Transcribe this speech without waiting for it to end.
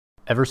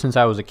Ever since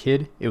I was a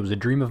kid, it was a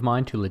dream of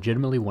mine to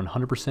legitimately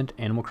 100%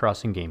 Animal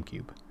Crossing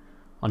Gamecube.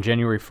 On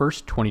January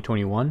 1st,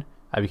 2021,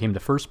 I became the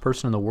first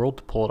person in the world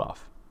to pull it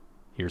off.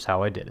 Here's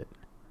how I did it.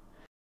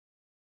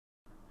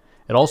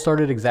 It all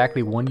started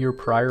exactly 1 year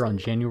prior on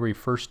January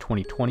 1st,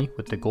 2020,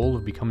 with the goal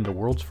of becoming the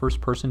world's first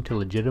person to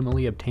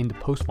legitimately obtain the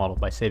post model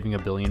by saving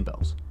 1 billion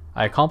bells.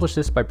 I accomplished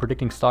this by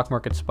predicting stock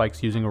market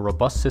spikes using a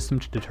robust system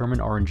to determine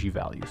RNG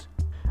values.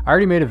 I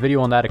already made a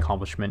video on that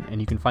accomplishment, and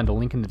you can find the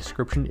link in the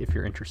description if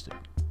you're interested.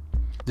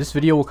 This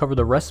video will cover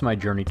the rest of my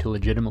journey to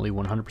legitimately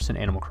 100%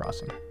 Animal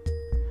Crossing.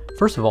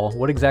 First of all,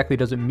 what exactly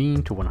does it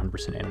mean to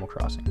 100% Animal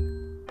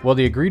Crossing? Well,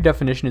 the agreed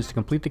definition is to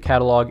complete the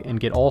catalog and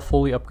get all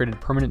fully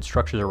upgraded permanent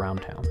structures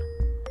around town.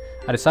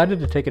 I decided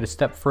to take it a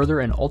step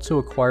further and also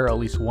acquire at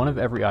least one of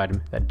every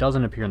item that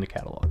doesn't appear in the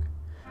catalog.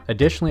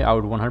 Additionally, I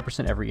would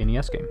 100% every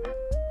NES game.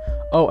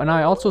 Oh, and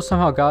I also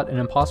somehow got an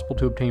impossible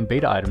to obtain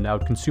beta item that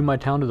would consume my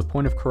town to the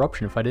point of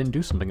corruption if I didn't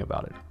do something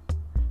about it.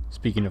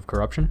 Speaking of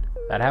corruption,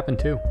 that happened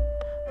too.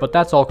 But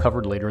that's all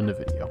covered later in the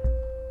video.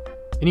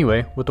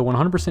 Anyway, with the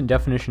 100%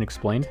 definition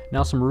explained,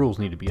 now some rules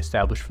need to be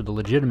established for the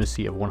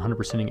legitimacy of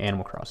 100%ing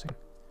Animal Crossing.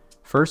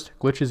 First,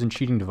 glitches and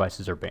cheating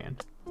devices are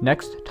banned.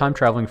 Next, time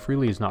traveling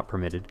freely is not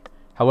permitted.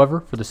 However,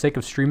 for the sake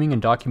of streaming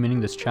and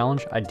documenting this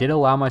challenge, I did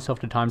allow myself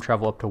to time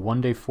travel up to 1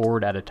 day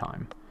forward at a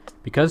time.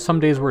 Because some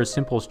days were as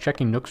simple as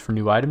checking nooks for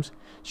new items,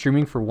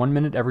 streaming for 1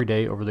 minute every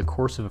day over the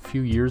course of a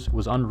few years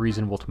was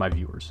unreasonable to my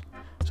viewers.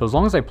 So as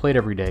long as I played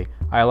every day,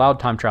 I allowed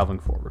time traveling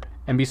forward.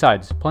 And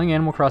besides, playing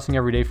Animal Crossing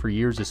every day for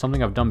years is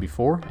something I've done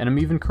before, and I'm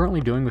even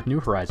currently doing with New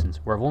Horizons,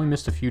 where I've only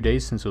missed a few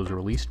days since it was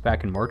released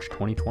back in March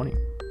 2020.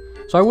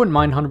 So I wouldn't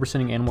mind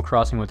 100%ing Animal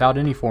Crossing without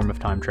any form of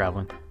time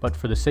traveling, but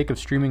for the sake of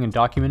streaming and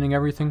documenting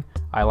everything,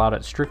 I allowed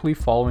it strictly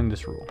following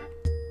this rule.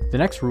 The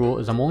next rule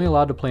is I'm only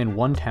allowed to play in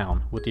one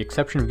town, with the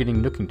exception of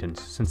getting Nookingtons,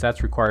 since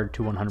that's required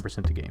to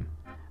 100% the game.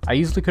 I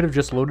easily could have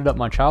just loaded up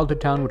my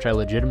childhood town, which I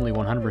legitimately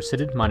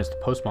 100%ed minus the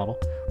post model,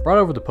 brought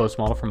over the post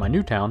model from my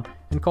new town,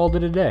 and called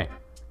it a day.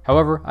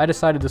 However, I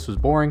decided this was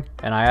boring,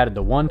 and I added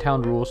the one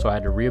town rule so I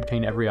had to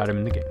reobtain every item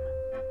in the game.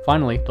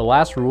 Finally, the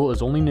last rule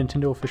is only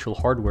Nintendo official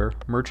hardware,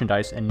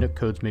 merchandise, and Nook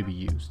codes may be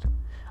used.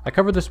 I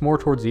covered this more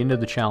towards the end of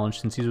the challenge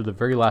since these are the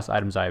very last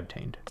items I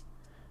obtained.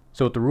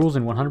 So with the rules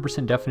and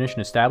 100% definition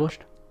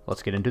established,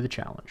 let's get into the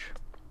challenge.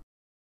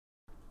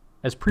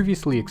 As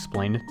previously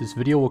explained, this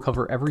video will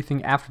cover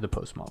everything after the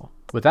post model.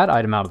 With that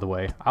item out of the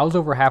way, I was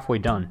over halfway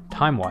done,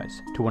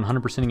 time-wise, to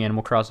 100%ing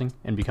Animal Crossing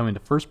and becoming the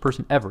first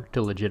person ever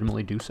to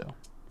legitimately do so.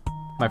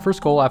 My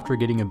first goal after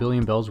getting 1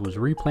 billion bells was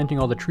replanting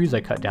all the trees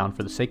I cut down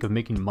for the sake of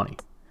making money.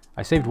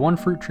 I saved one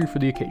fruit tree for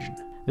the occasion.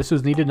 This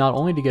was needed not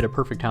only to get a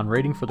perfect town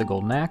rating for the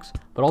golden axe,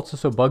 but also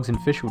so bugs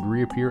and fish would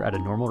reappear at a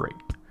normal rate.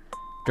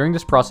 During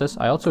this process,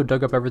 I also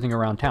dug up everything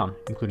around town,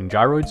 including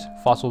gyroids,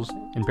 fossils,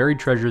 and buried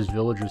treasures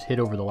villagers hid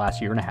over the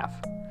last 1.5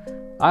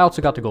 years. I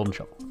also got the golden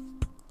shovel.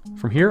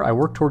 From here, I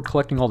worked toward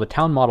collecting all the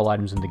town model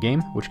items in the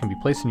game, which can be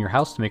placed in your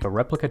house to make a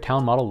replica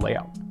town model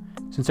layout.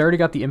 Since I already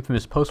got the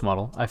infamous post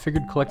model, I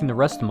figured collecting the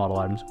rest of the model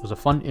items was a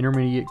fun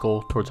intermediate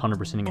goal towards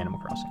 100%ing Animal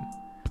Crossing.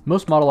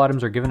 Most model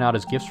items are given out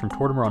as gifts from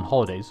Tortimer on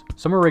holidays,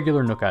 some are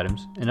regular Nook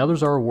items, and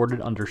others are awarded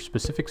under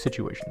specific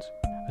situations.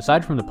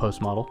 Aside from the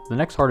post model, the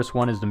next hardest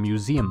one is the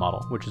museum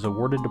model, which is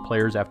awarded to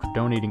players after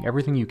donating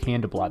everything you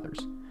can to Blathers.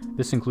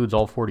 This includes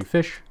all 40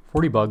 fish,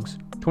 40 bugs,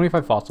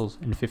 25 fossils,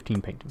 and 15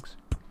 paintings.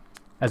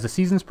 As the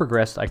seasons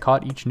progressed, I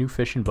caught each new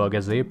fish and bug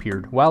as they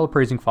appeared, while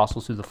appraising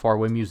fossils through the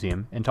faraway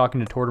museum and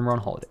talking to Tortimer on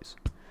holidays.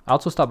 I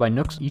also stopped by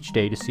Nooks each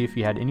day to see if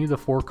he had any of the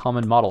 4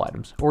 common model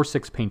items, or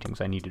 6 paintings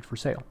I needed for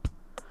sale.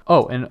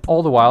 Oh, and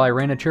all the while I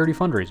ran a charity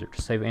fundraiser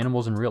to save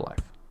animals in real life.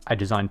 I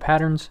designed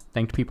patterns,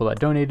 thanked people that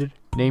donated,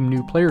 named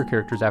new player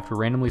characters after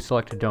randomly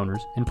selected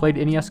donors, and played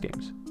NES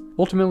games.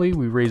 Ultimately,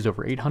 we raised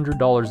over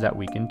 $800 that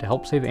weekend to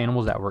help save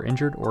animals that were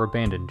injured or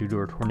abandoned due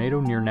to a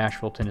tornado near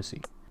Nashville,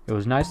 Tennessee. It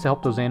was nice to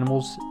help those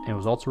animals, and it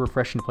was also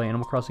refreshing to play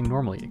Animal Crossing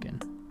normally again.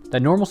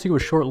 That normalcy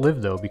was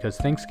short-lived though, because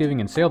Thanksgiving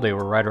and Sale Day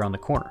were right around the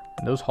corner,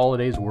 and those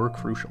holidays were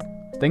crucial.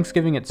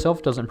 Thanksgiving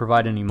itself doesn't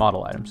provide any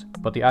model items,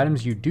 but the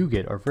items you do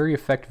get are very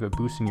effective at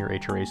boosting your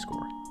HRA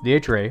score. The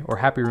HRA, or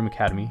Happy Room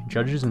Academy,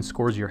 judges and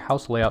scores your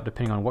house layout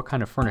depending on what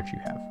kind of furniture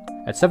you have.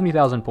 At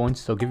 70,000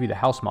 points, they'll give you the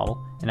house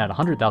model, and at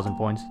 100,000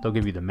 points, they'll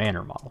give you the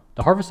manor model.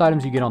 The harvest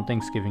items you get on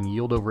Thanksgiving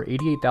yield over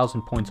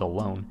 88,000 points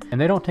alone,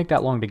 and they don't take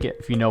that long to get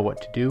if you know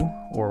what to do,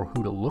 or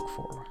who to look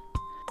for.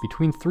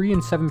 Between 3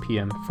 and 7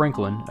 p.m.,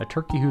 Franklin, a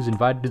turkey who's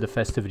invited to the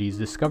festivities,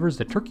 discovers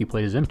the turkey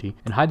plate is empty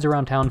and hides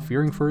around town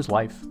fearing for his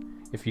life.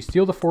 If you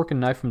steal the fork and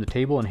knife from the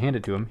table and hand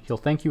it to him, he'll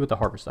thank you with the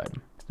harvest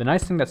item. The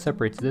nice thing that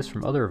separates this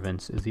from other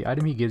events is the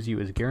item he gives you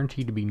is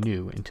guaranteed to be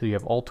new until you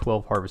have all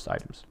 12 harvest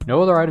items.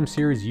 No other item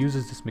series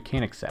uses this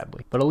mechanic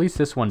sadly, but at least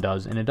this one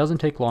does, and it doesn't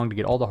take long to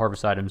get all the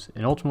harvest items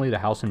and ultimately the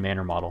house and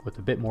manor model with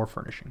a bit more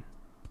furnishing.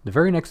 The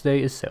very next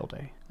day is sale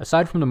day.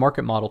 Aside from the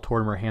market model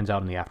Tortimer hands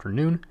out in the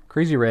afternoon,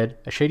 Crazy Red,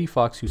 a shady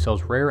fox who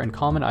sells rare and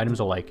common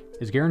items alike,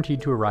 is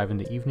guaranteed to arrive in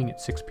the evening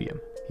at 6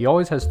 p.m. He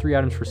always has 3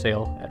 items for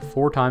sale at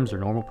 4 times their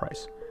normal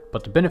price.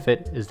 But the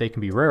benefit is they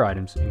can be rare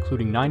items,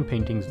 including 9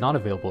 paintings not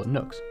available at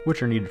Nook's,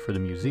 which are needed for the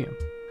museum.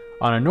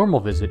 On a normal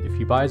visit, if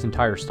you buy his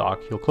entire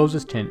stock, he'll close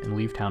his tent and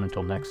leave town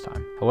until next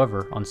time.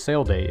 However, on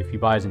sale day, if you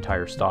buy his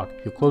entire stock,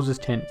 he'll close his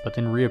tent but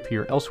then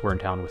reappear elsewhere in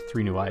town with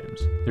 3 new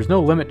items. There's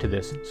no limit to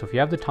this, so if you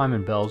have the time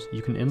and bells,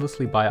 you can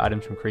endlessly buy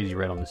items from Crazy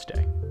Red on this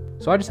day.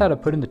 So I just had to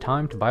put in the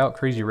time to buy out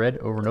Crazy Red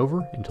over and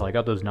over until I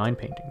got those 9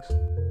 paintings.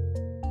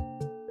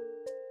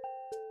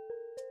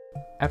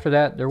 After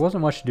that, there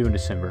wasn't much to do in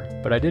December,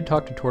 but I did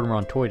talk to Tortimer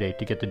on Toy Day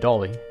to get the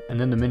dolly, and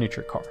then the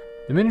miniature car.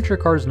 The miniature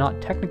car is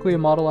not technically a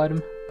model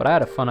item, but I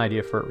had a fun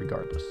idea for it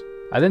regardless.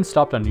 I then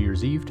stopped on New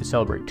Year's Eve to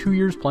celebrate 2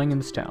 years playing in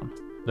this town,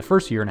 the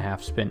first year and a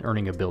half spent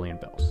earning a billion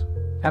bells.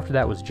 After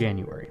that was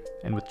January,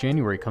 and with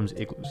January comes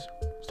igloos.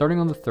 Starting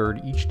on the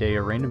 3rd, each day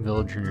a random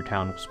villager in your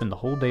town will spend the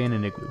whole day in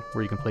an igloo,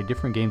 where you can play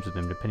different games with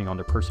them depending on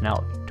their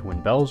personality, to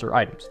win bells or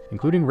items,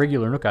 including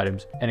regular Nook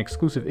items and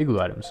exclusive igloo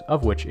items,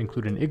 of which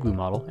include an igloo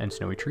model and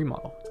snowy tree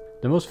model.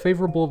 The most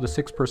favorable of the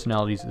 6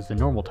 personalities is the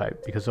normal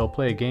type, because they'll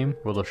play a game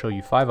where they'll show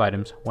you 5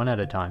 items, one at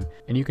a time,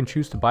 and you can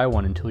choose to buy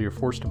one until you're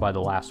forced to buy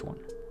the last one.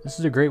 This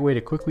is a great way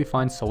to quickly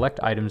find select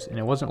items, and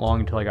it wasn't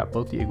long until I got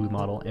both the igloo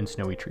model and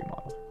snowy tree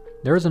model.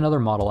 There is another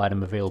model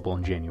item available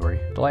in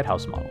January, the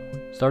lighthouse model.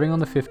 Starting on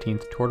the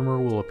 15th,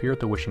 Tortimer will appear at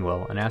the wishing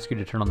well and ask you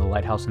to turn on the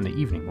lighthouse in the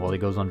evening while he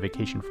goes on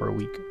vacation for a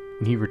week.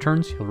 When he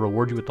returns, he'll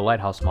reward you with the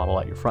lighthouse model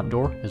at your front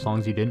door as long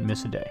as you didn't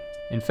miss a day.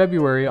 In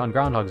February, on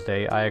Groundhog's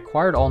Day, I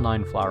acquired all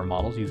 9 flower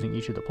models using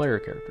each of the player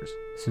characters.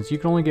 Since you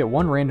can only get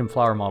 1 random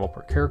flower model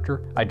per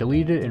character, I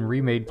deleted and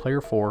remade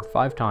Player 4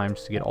 5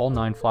 times to get all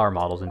 9 flower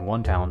models in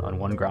one town on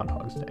one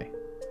Groundhog's Day.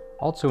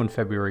 Also in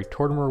February,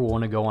 Tortimer will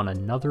want to go on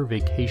another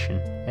vacation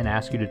and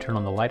ask you to turn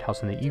on the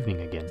lighthouse in the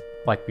evening again.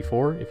 Like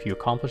before, if you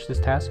accomplish this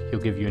task,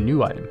 he'll give you a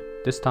new item,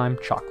 this time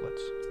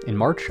chocolates. In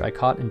March, I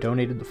caught and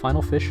donated the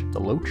final fish, the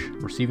loach,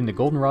 receiving the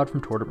goldenrod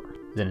from Tortimer.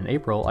 Then in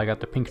April, I got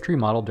the pink tree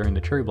model during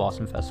the Cherry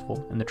Blossom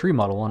Festival and the tree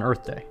model on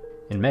Earth Day.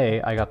 In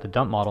May, I got the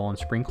dump model on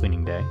Spring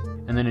Cleaning Day.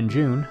 And then in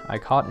June, I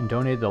caught and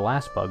donated the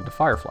last bug, the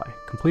firefly,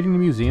 completing the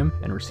museum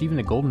and receiving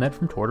the golden net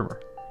from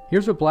Tortimer.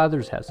 Here's what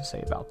Blathers has to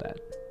say about that.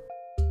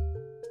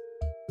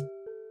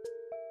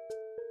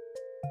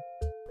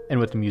 And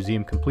with the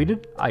museum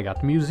completed, I got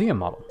the museum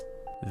model.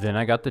 Then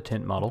I got the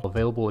tent model,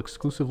 available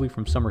exclusively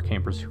from summer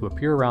campers who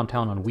appear around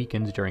town on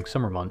weekends during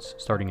summer months,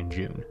 starting in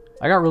June.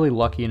 I got really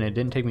lucky and it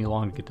didn't take me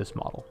long to get this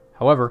model.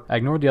 However, I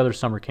ignored the other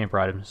summer camper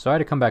items, so I had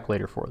to come back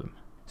later for them.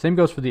 Same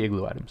goes for the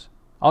igloo items.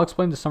 I'll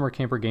explain the summer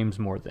camper games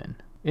more then.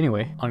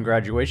 Anyway, on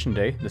graduation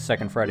day, the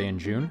 2nd Friday in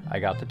June, I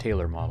got the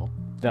Taylor model.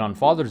 Then on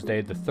Father's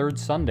Day, the 3rd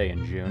Sunday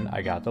in June,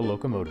 I got the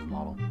locomotive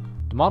model.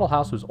 The model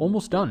house was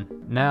almost done.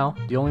 Now,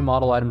 the only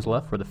model items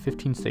left were the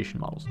 15 station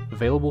models,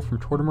 available from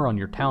Tortimer on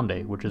your town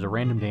day, which is a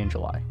random day in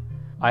July.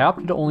 I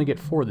opted to only get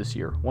 4 this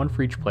year, 1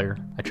 for each player.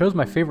 I chose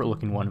my favorite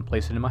looking one and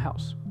placed it in my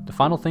house. The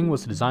final thing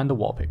was to design the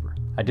wallpaper.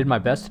 I did my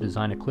best to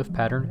design a cliff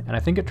pattern, and I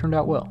think it turned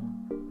out well.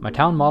 My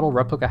town model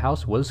replica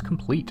house was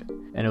complete,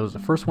 and it was the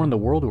first one in the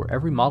world where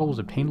every model was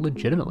obtained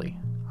legitimately.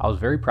 I was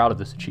very proud of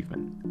this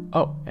achievement.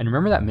 Oh, and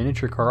remember that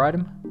miniature car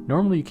item?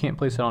 Normally you can't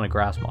place it on a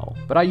grass model,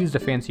 but I used a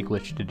fancy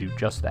glitch to do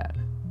just that.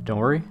 Don't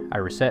worry, I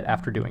reset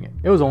after doing it.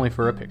 It was only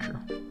for a picture.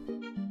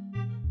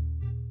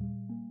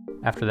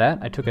 After that,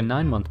 I took a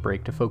 9-month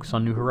break to focus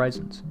on New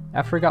Horizons.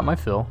 After I got my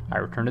fill, I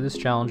returned to this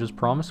challenge as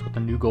promised with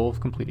a new goal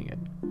of completing it.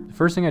 The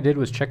first thing I did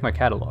was check my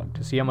catalog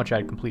to see how much I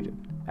had completed.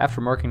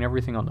 After marking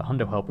everything on the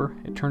Hundo Helper,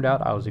 it turned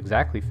out I was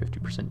exactly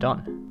 50%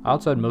 done. I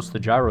outside most of the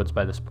gyroids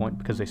by this point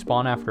because they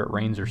spawn after it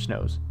rains or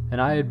snows,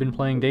 and I had been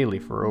playing daily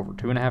for over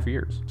 2.5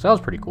 years, so that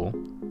was pretty cool.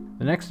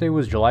 The next day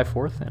was July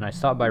 4th, and I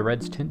stopped by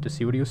Red's tent to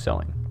see what he was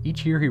selling.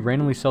 Each year he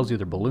randomly sells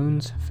either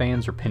balloons,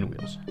 fans, or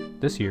pinwheels.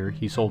 This year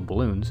he sold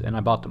balloons, and I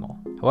bought them all.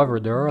 However,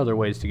 there are other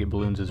ways to get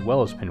balloons as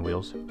well as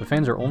pinwheels, but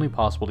fans are only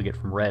possible to get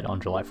from Red on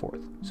July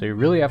 4th, so you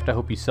really have to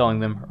hope he's selling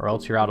them, or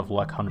else you're out of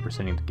luck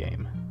 100%ing the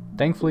game.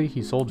 Thankfully,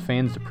 he sold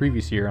fans the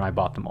previous year and I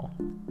bought them all.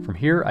 From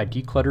here, I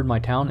decluttered my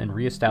town and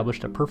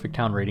re-established a perfect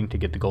town rating to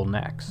get the golden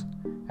axe.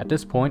 At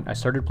this point, I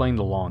started playing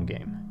the long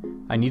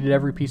game. I needed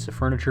every piece of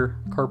furniture,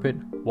 carpet,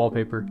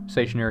 wallpaper,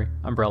 stationery,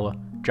 umbrella,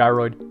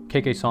 gyroid,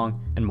 KK song,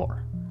 and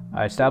more.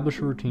 I established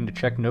a routine to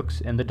check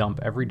Nooks and the dump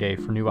every day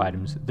for new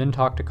items, then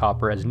talk to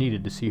Copper as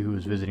needed to see who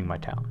was visiting my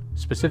town.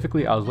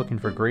 Specifically, I was looking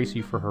for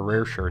Gracie for her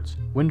rare shirts,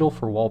 Wendell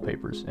for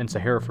wallpapers, and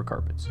Sahara for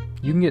carpets.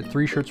 You can get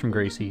 3 shirts from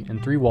Gracie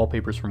and 3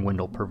 wallpapers from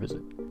Wendell per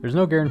visit. There's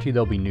no guarantee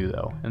they'll be new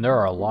though, and there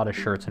are a lot of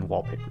shirts and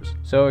wallpapers,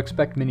 so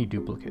expect many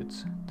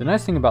duplicates. The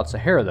nice thing about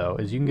Sahara though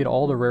is you can get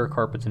all the rare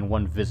carpets in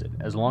one visit,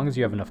 as long as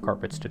you have enough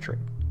carpets to trade.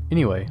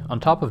 Anyway, on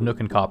top of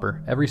Nook and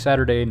Copper, every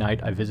Saturday night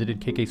I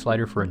visited KK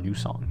Slider for a new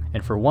song.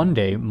 And for one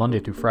day, Monday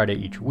through Friday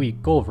each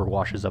week, Gulliver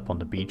washes up on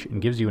the beach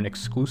and gives you an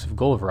exclusive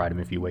Gulliver item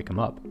if you wake him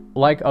up.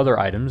 Like other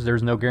items,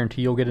 there's no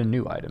guarantee you'll get a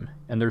new item,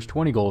 and there's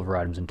 20 Gulliver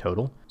items in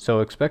total,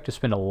 so expect to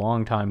spend a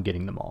long time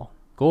getting them all.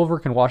 Gulliver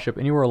can wash up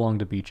anywhere along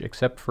the beach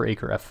except for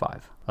Acre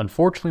F5.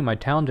 Unfortunately, my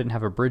town didn't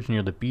have a bridge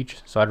near the beach,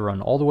 so I had to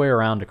run all the way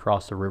around to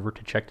cross the river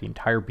to check the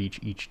entire beach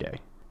each day.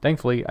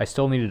 Thankfully, I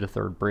still needed a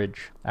third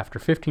bridge. After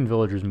 15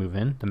 villagers move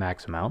in, the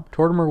max amount,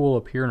 Tortimer will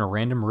appear in a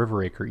random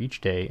river acre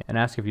each day and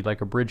ask if you'd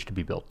like a bridge to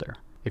be built there.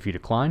 If you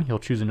decline, he'll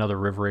choose another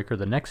river acre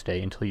the next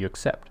day until you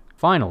accept.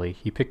 Finally,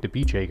 he picked a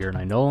beach acre and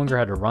I no longer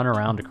had to run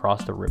around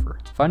across the river.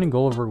 Finding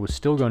Gulliver was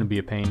still going to be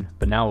a pain,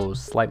 but now it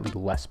was slightly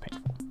less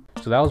painful.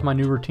 So that was my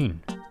new routine.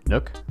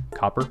 Nook,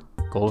 Copper,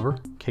 Gulliver,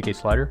 KK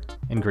Slider,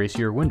 and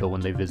Gracie or Wendell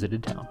when they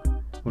visited town.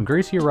 When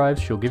Gracie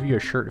arrives, she'll give you a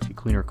shirt if you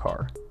clean her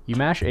car. You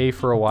mash A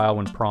for a while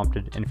when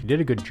prompted, and if you did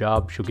a good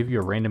job, she'll give you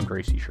a random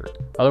Gracie shirt.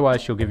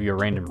 Otherwise, she'll give you a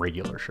random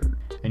regular shirt.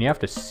 And you have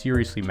to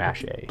seriously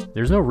mash A.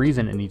 There's no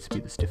reason it needs to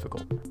be this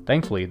difficult.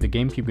 Thankfully, the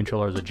Gamecube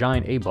controller has a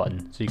giant A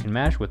button, so you can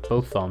mash with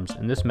both thumbs,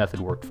 and this method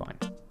worked fine.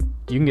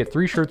 You can get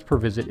 3 shirts per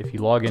visit if you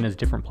log in as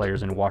different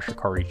players and wash your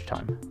car each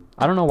time.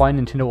 I don't know why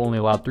Nintendo only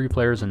allowed 3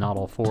 players and not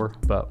all 4,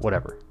 but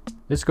whatever.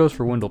 This goes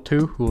for Wendell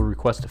too, who will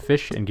request a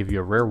fish and give you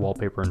a rare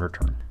wallpaper in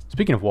return.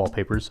 Speaking of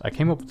wallpapers, I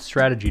came up with a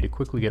strategy to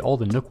quickly get all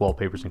the Nook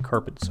wallpapers and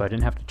carpets so I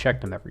didn't have to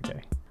check them every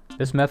day.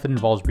 This method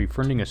involves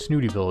befriending a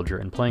snooty villager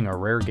and playing a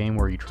rare game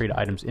where you trade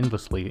items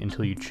endlessly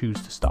until you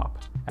choose to stop.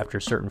 After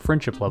a certain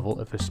friendship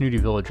level, if a snooty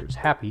villager is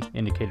happy,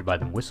 indicated by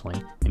them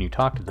whistling, and you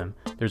talk to them,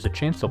 there's a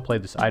chance they'll play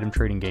this item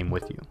trading game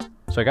with you.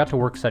 So I got to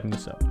work setting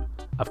this up.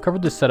 I've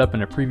covered this setup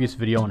in a previous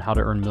video on how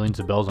to earn millions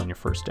of bells on your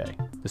first day.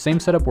 The same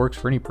setup works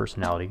for any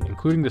personality,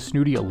 including the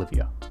snooty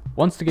Olivia.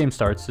 Once the game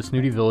starts, the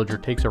snooty villager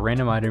takes a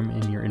random item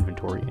in your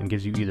inventory and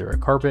gives you either a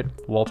carpet,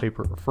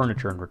 wallpaper, or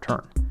furniture in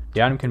return.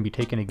 The item can be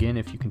taken again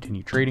if you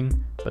continue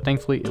trading, but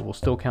thankfully it will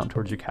still count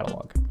towards your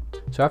catalog.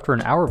 So after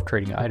an hour of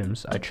trading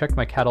items, I checked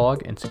my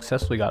catalog and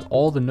successfully got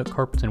all the Nook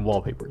carpets and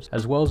wallpapers,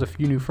 as well as a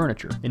few new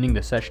furniture, ending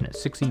the session at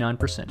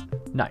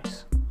 69%.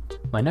 Nice.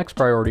 My next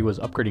priority was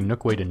upgrading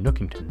Nookway to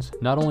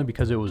Nookingtons, not only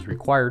because it was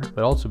required,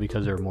 but also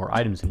because there are more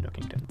items in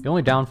Nookington. The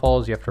only downfall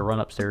is you have to run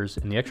upstairs,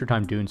 and the extra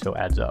time doing so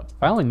adds up.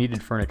 If I only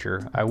needed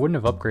furniture, I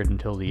wouldn't have upgraded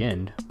until the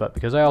end, but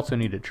because I also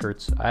needed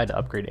shirts, I had to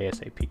upgrade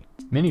ASAP.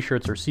 Mini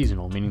shirts are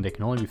seasonal, meaning they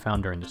can only be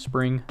found during the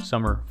spring,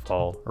 summer,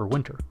 fall, or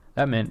winter.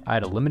 That meant I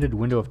had a limited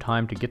window of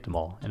time to get them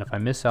all, and if I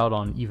miss out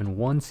on even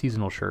one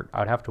seasonal shirt, I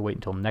would have to wait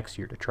until next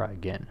year to try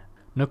again.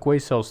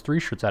 Nookway sells 3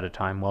 shirts at a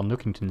time, while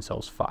Nookington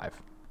sells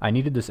 5. I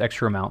needed this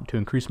extra amount to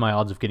increase my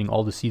odds of getting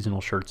all the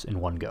seasonal shirts in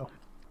one go.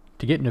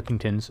 To get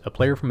Nookingtons, a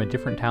player from a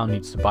different town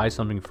needs to buy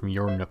something from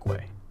your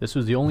Nookway. This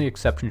was the only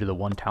exception to the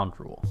one town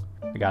rule.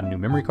 I got a new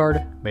memory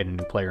card, made a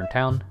new player in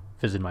town,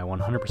 visited my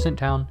 100%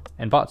 town,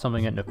 and bought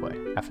something at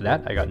Nookway. After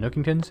that, I got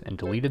Nookingtons and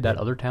deleted that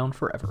other town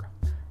forever.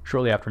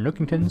 Shortly after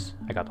Nookingtons,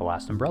 I got the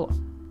last umbrella.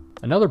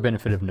 Another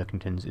benefit of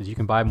Nookingtons is you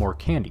can buy more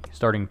candy,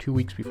 starting 2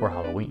 weeks before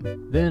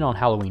Halloween. Then on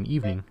Halloween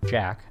evening,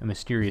 Jack, a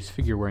mysterious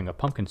figure wearing a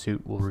pumpkin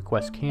suit, will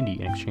request candy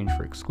in exchange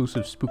for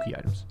exclusive spooky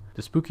items.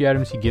 The spooky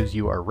items he gives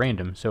you are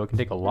random, so it can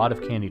take a lot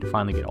of candy to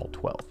finally get all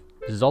 12.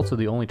 This is also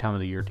the only time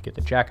of the year to get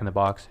the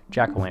Jack-in-the-Box,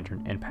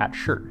 Jack-o'-lantern, and Pat's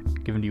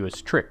shirt, given to you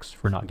as tricks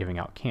for not giving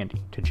out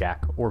candy to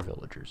Jack or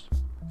villagers.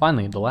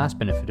 Finally, the last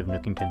benefit of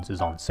Nookingtons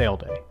is on sale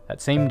day. That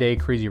same day,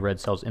 Crazy Red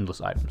sells endless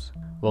items.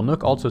 Well,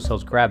 Nook also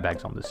sells grab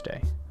bags on this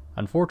day.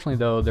 Unfortunately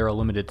though, they're a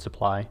limited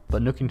supply,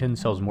 but Nookington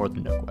sells more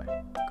than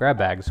Nookway. Grab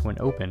bags, when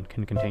open,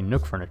 can contain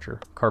Nook furniture,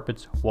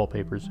 carpets,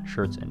 wallpapers,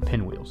 shirts, and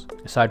pinwheels.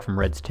 Aside from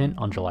Red's tint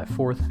on July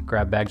 4th,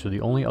 grab bags are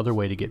the only other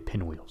way to get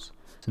pinwheels.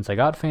 Since I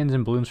got fans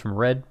and balloons from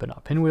Red, but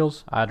not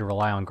pinwheels, I had to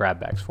rely on grab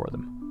bags for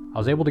them. I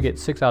was able to get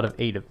 6 out of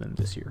 8 of them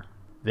this year.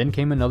 Then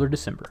came another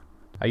December.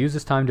 I used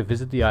this time to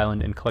visit the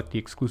island and collect the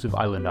exclusive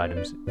island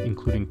items,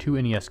 including 2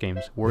 NES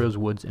games, Wario's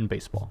Woods and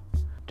Baseball.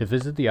 To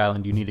visit the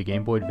island, you need a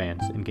Game Boy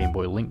Advance and Game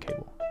Boy Link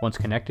cable. Once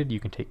connected, you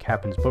can take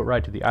Captain's boat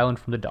ride to the island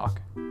from the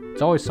dock.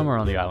 It's always summer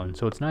on the island,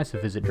 so it's nice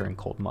to visit during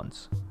cold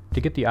months.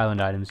 To get the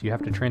island items, you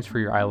have to transfer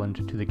your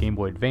island to the Game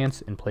Boy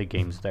Advance and play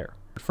games there.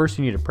 But first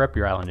you need to prep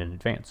your island in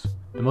advance.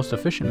 The most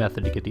efficient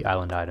method to get the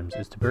island items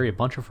is to bury a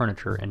bunch of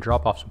furniture and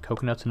drop off some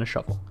coconuts in a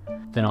shovel.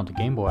 Then on the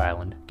Game Boy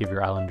Island, give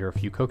your islander a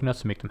few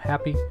coconuts to make them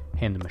happy,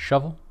 hand them a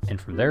shovel, and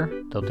from there,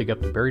 they'll dig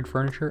up the buried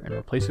furniture and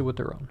replace it with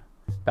their own.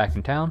 Back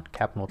in town,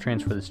 Captain will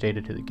transfer this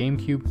data to the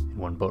Gamecube, and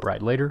 1 boat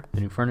ride later,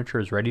 the new furniture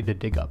is ready to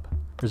dig up.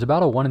 There's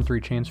about a 1 in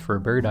 3 chance for a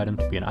buried item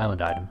to be an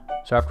island item,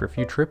 so after a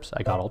few trips,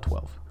 I got all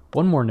 12.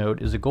 One more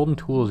note is a golden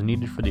tool is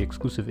needed for the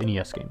exclusive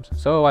NES games,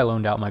 so I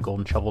loaned out my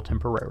golden shovel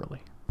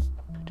temporarily.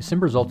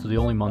 December is also the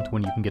only month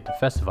when you can get the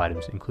festive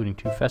items, including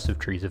 2 festive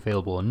trees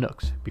available in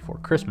Nooks before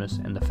Christmas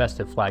and the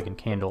festive flag and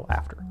candle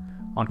after.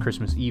 On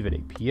Christmas Eve at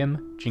 8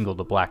 p.m., Jingle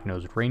the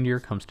Black-Nosed Reindeer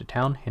comes to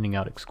town handing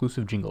out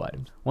exclusive Jingle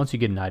items. Once you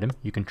get an item,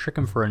 you can trick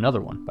him for another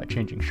one by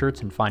changing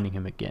shirts and finding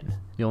him again.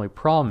 The only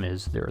problem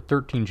is there are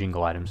 13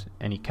 Jingle items,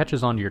 and he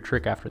catches on to your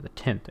trick after the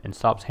 10th and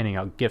stops handing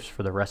out gifts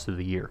for the rest of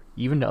the year,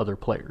 even to other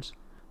players.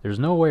 There's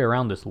no way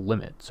around this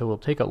limit, so it'll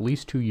take at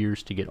least 2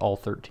 years to get all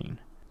 13.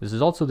 This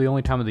is also the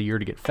only time of the year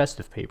to get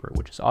festive paper,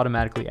 which is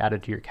automatically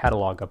added to your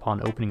catalog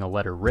upon opening a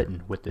letter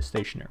written with this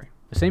stationery.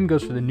 The same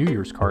goes for the New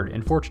Year's card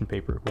and fortune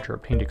paper, which are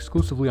obtained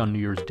exclusively on New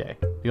Year's Day.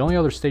 The only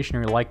other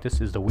stationery like this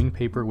is the wing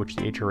paper, which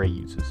the HRA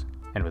uses.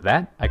 And with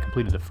that, I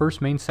completed the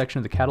first main section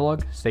of the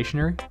catalog,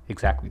 stationery,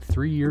 exactly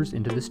 3 years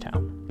into this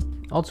town.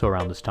 Also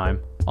around this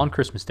time, on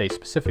Christmas Day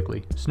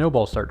specifically,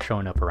 snowballs start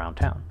showing up around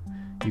town.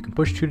 You can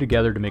push 2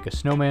 together to make a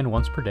snowman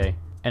once per day,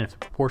 and if the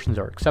proportions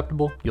are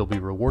acceptable, you'll be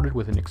rewarded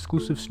with an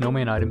exclusive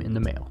snowman item in the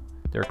mail.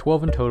 There are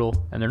 12 in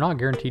total, and they're not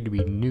guaranteed to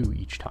be new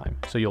each time,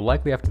 so you'll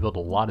likely have to build a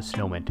lot of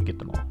snowmen to get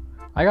them all.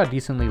 I got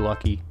decently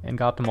lucky and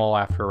got them all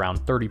after around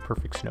 30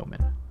 perfect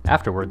snowmen.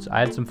 Afterwards, I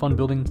had some fun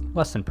building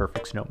less than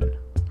perfect snowmen.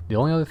 The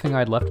only other thing I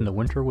had left in the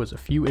winter was a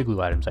few igloo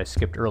items I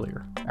skipped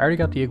earlier. I already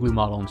got the igloo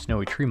model and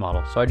snowy tree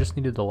model, so I just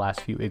needed the last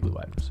few igloo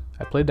items.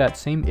 I played that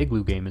same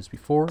igloo game as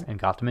before and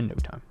got them in no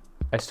time.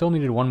 I still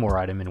needed one more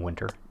item in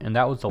winter, and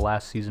that was the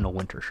last seasonal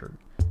winter shirt.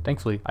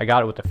 Thankfully, I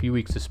got it with a few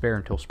weeks to spare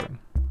until spring.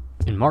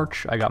 In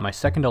March, I got my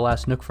second to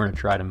last Nook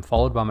furniture item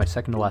followed by my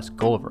second to last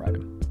Gulliver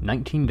item.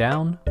 19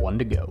 down, 1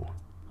 to go.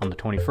 On the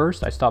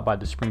 21st, I stopped by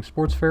the spring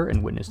sports fair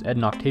and witnessed Ed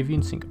and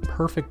Octavian sink a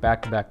perfect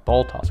back-to-back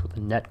ball toss with a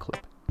net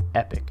clip.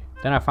 Epic.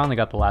 Then I finally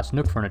got the last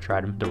Nook furniture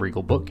item, the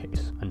Regal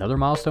bookcase. Another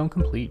milestone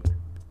complete.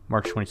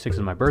 March 26th is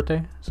my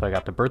birthday, so I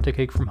got the birthday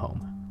cake from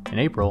home. In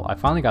April, I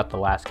finally got the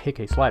last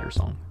KK Slider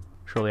song.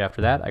 Shortly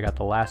after that, I got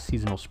the last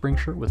seasonal spring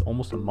shirt with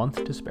almost a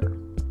month to spare.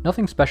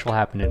 Nothing special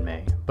happened in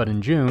May, but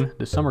in June,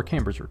 the summer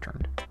campers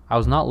returned. I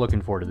was not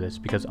looking forward to this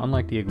because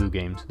unlike the igloo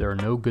games, there are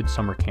no good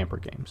summer camper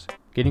games.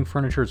 Getting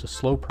furniture is a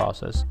slow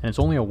process, and it's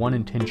only a 1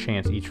 in 10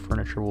 chance each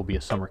furniture will be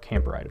a summer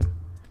camper item.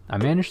 I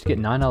managed to get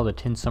 9 out of the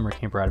 10 summer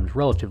camper items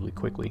relatively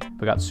quickly,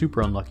 but got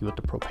super unlucky with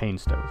the propane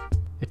stove.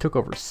 It took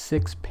over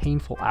 6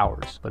 painful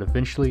hours, but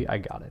eventually I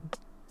got it.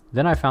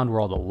 Then I found where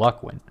all the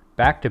luck went.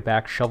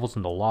 Back-to-back shovels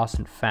in the Lost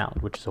and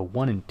Found, which is a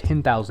 1 in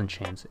 10,000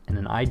 chance and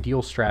an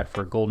ideal strat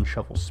for a golden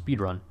shovel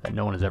speedrun that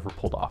no one has ever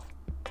pulled off.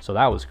 So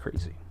that was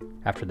crazy.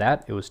 After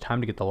that, it was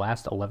time to get the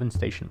last 11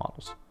 station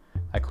models.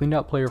 I cleaned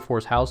out Player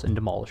 4's house and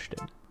demolished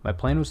it. My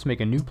plan was to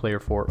make a new Player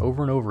 4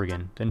 over and over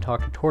again, then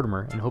talk to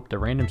Tortimer and hope the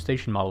random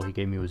station model he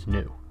gave me was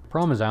new. The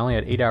problem is I only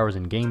had 8 hours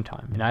in game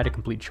time, and I had to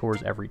complete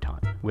chores every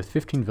time. With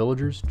 15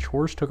 villagers,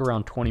 chores took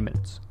around 20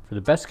 minutes. For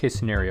the best case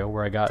scenario,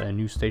 where I got a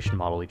new station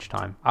model each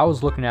time, I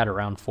was looking at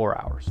around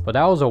 4 hours, but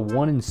that was a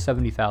 1 in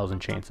 70,000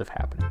 chance of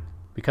happening.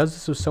 Because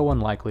this was so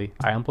unlikely,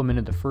 I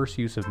implemented the first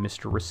use of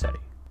Mr. Rossetti.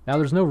 Now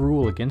there's no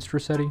rule against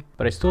Rossetti,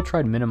 but I still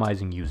tried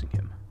minimizing using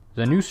him.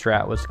 The new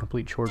strat was to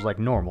complete chores like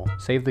normal,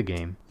 save the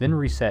game, then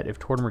reset if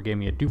Tortimer gave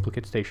me a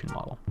duplicate station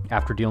model.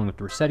 After dealing with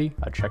Rossetti,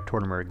 I'd check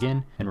Tortimer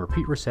again and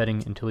repeat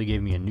resetting until he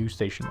gave me a new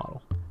station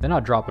model. Then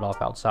I'd drop it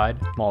off outside,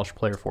 demolish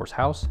Player 4's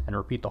house, and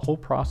repeat the whole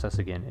process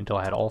again until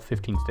I had all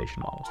 15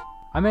 station models.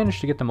 I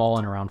managed to get them all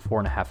in around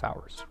 4.5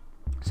 hours.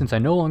 Since I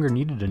no longer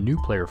needed a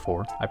new Player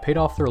 4, I paid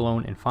off their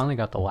loan and finally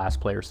got the last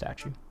player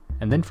statue.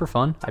 And then for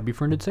fun, I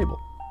befriended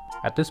Sable.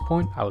 At this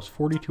point, I was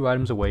 42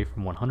 items away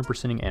from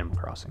 100%ing Animal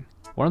Crossing.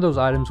 One of those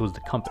items was the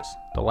compass,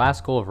 the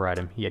last Gulliver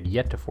item he had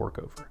yet to fork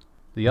over.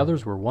 The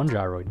others were 1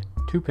 gyroid,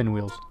 2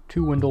 pinwheels,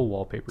 2 Wendell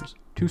wallpapers,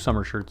 2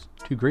 summer shirts,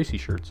 2 Gracie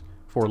shirts,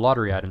 4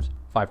 lottery items,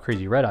 5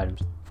 crazy red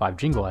items, 5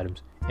 jingle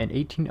items, and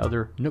 18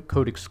 other Nook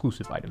Code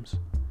exclusive items.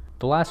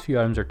 The last few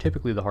items are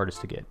typically the hardest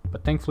to get,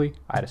 but thankfully,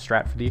 I had a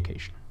strat for the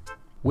occasion.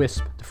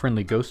 Wisp, the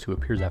friendly ghost who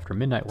appears after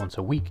midnight once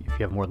a week if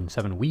you have more than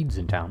 7 weeds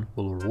in town,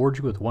 will reward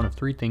you with one of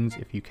 3 things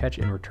if you catch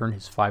and return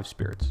his 5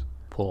 spirits.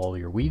 Pull all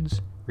your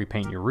weeds,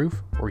 repaint your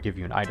roof, or give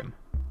you an item.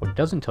 What it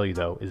doesn't tell you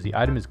though is the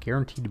item is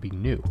guaranteed to be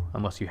new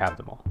unless you have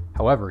them all.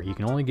 However, he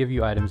can only give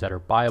you items that are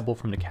buyable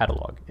from the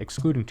catalog,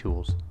 excluding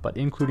tools, but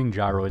including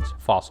gyroids,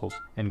 fossils,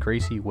 and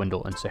Gracie,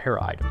 Wendell, and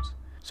Sahara items.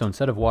 So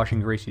instead of washing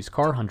Gracie's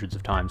car hundreds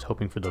of times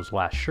hoping for those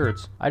last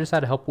shirts, I just had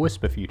to help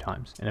Wisp a few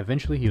times, and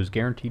eventually he was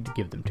guaranteed to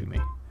give them to me.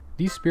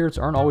 These spirits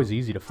aren't always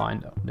easy to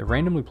find though. They're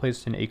randomly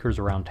placed in acres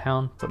around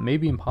town, but may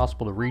be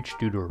impossible to reach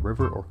due to a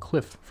river or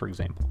cliff, for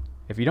example.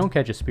 If you don't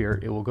catch a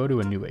spirit, it will go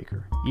to a new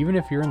acre. Even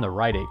if you're in the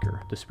right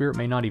acre, the spirit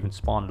may not even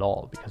spawn at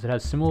all because it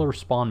has similar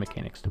spawn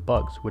mechanics to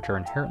bugs, which are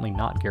inherently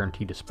not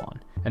guaranteed to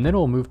spawn, and then it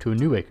will move to a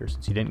new acre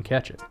since you didn't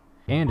catch it.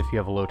 And if you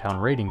have a low town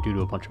rating due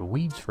to a bunch of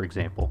weeds, for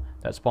example,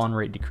 that spawn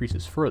rate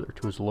decreases further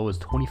to as low as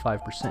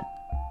 25%.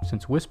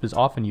 Since Wisp is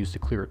often used to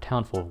clear a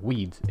town full of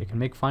weeds, it can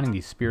make finding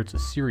these spirits a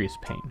serious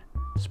pain,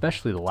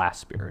 especially the last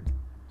spirit.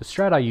 The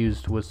strat I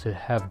used was to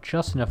have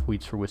just enough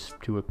weeds for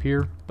Wisp to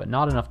appear, but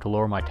not enough to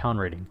lower my town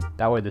rating.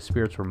 That way the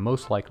spirits were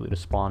most likely to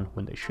spawn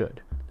when they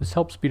should. This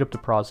helped speed up the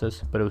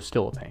process, but it was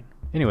still a pain.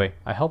 Anyway,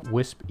 I helped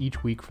Wisp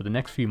each week for the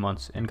next few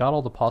months and got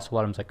all the possible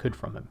items I could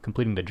from him,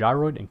 completing the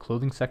gyroid and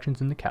clothing sections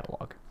in the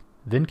catalog.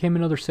 Then came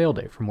another sale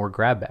day for more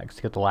grab bags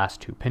to get the last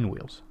 2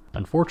 pinwheels.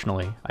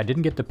 Unfortunately, I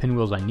didn't get the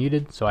pinwheels I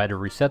needed, so I had to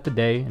reset the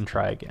day and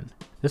try again.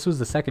 This was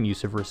the second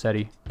use of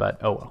Rossetti, but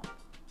oh well.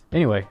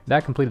 Anyway,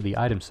 that completed the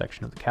items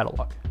section of the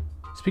catalog.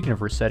 Speaking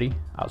of Rossetti,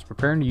 I was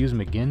preparing to use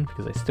him again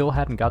because I still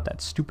hadn't got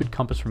that stupid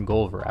compass from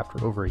Gulliver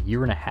after over 1.5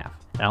 years,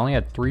 and I only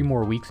had 3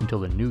 more weeks until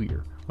the new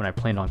year when I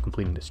planned on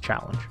completing this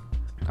challenge.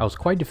 I was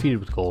quite defeated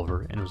with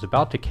Gulliver and was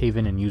about to cave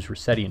in and use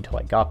Rossetti until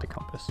I got the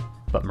compass,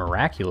 but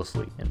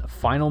miraculously, in the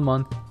final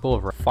month,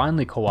 Gulliver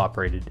finally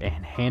cooperated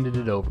and handed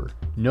it over.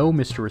 No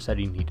Mr.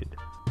 Rossetti needed.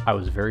 I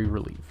was very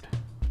relieved.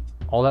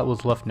 All that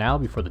was left now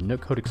before the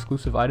Nook Code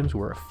exclusive items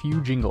were a few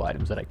jingle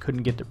items that I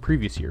couldn't get the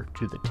previous year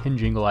due to the 10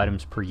 jingle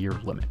items per year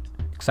limit.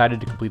 Excited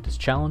to complete this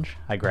challenge,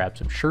 I grabbed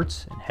some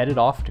shirts and headed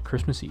off to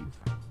Christmas Eve.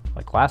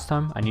 Like last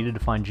time, I needed to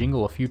find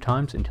Jingle a few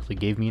times until he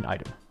gave me an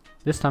item.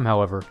 This time,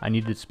 however, I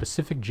needed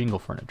specific Jingle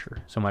furniture,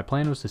 so my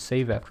plan was to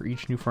save after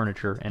each new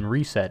furniture and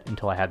reset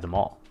until I had them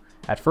all.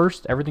 At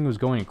first, everything was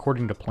going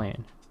according to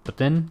plan, but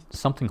then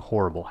something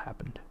horrible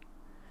happened.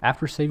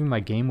 After saving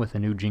my game with a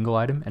new Jingle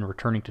item and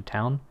returning to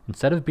town,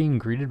 instead of being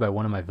greeted by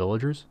one of my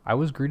villagers, I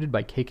was greeted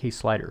by KK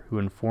Slider, who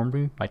informed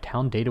me my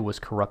town data was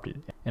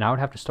corrupted and I would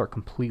have to start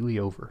completely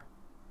over.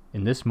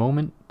 In this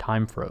moment,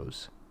 time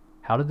froze.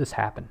 How did this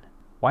happen?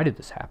 Why did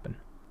this happen?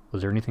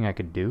 Was there anything I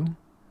could do?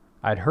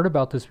 I had heard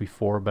about this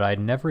before, but I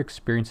had never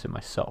experienced it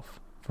myself.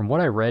 From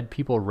what I read,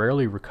 people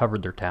rarely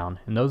recovered their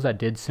town, and those that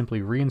did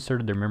simply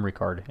reinserted their memory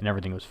card and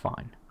everything was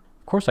fine.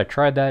 Of course I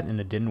tried that and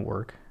it didn't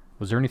work.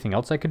 Was there anything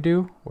else I could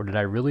do, or did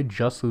I really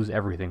just lose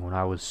everything when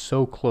I was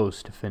so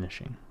close to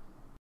finishing?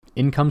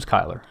 In comes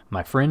Cuyler,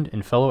 my friend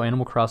and fellow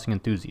Animal Crossing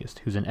enthusiast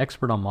who's an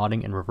expert on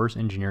modding and reverse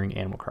engineering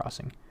Animal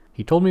Crossing.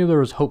 He told me there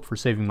was hope for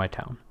saving my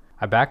town.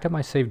 I backed up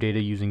my save data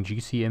using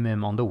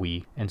GCMM on the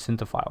Wii and sent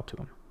the file to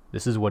him.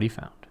 This is what he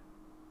found.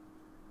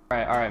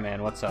 Alright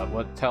man, what's up?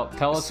 Tell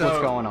us what's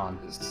going on.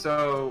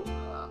 So,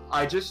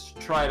 I just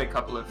tried a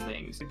couple of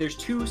things. There's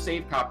 2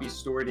 save copies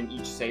stored in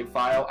each save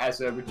file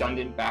as a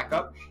redundant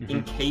backup.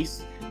 In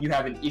case you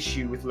have an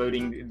issue with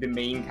loading the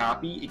main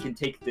copy, it can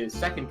take the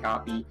second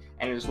copy,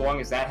 and as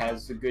long as that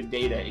has the good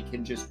data, it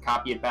can just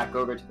copy it back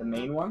over to the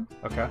main one.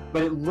 Okay.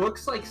 But it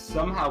looks like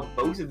somehow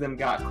both of them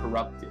got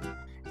corrupted.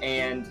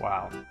 And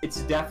wow,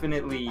 it's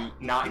definitely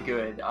not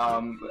good.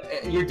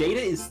 Your data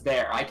is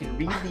there. I can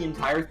read the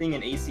entire thing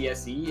in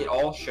ACSE. It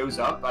all shows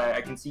up. I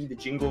can see the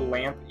jingle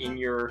lamp in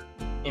your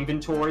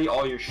inventory,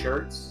 all your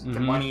shirts, the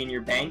money in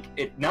your bank.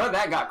 None of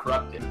that got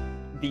corrupted.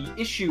 The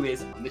issue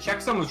is the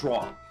checksum was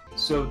wrong.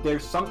 So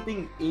there's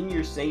something in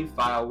your save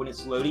file when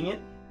it's loading it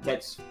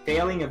that's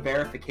failing a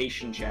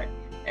verification check,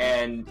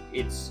 and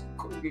it's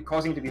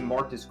causing it to be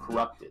marked as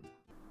corrupted.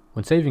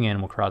 When saving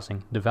Animal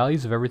Crossing, the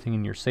values of everything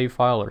in your save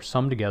file are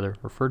summed together,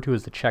 referred to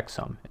as the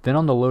checksum. Then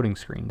on the loading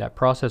screen, that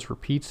process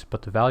repeats,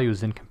 but the value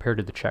is then compared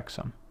to the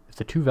checksum. If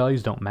the 2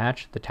 values don't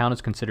match, the town is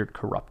considered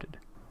corrupted.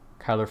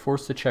 Cuyler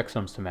forced the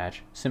checksums to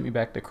match, sent me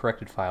back the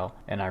corrected file,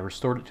 and I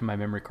restored it to my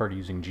memory card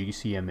using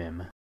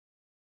GCMM.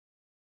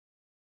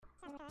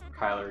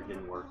 Cuyler, it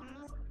didn't work.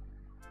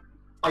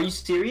 Are you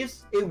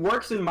serious? It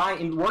works in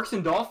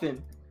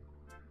Dolphin.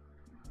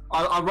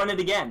 I'll run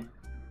it again.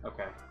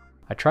 Okay.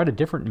 I tried a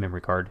different memory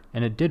card,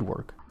 and it did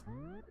work.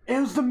 It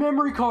was the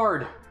memory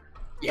card!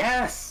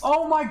 Yes!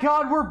 Oh my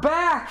god, we're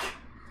back!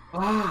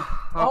 Okay.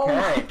 Oh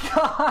my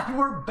god,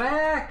 we're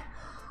back!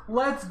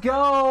 Let's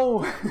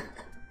go!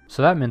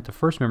 So that meant the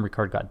first memory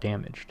card got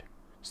damaged.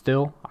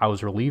 Still, I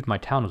was relieved my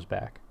town was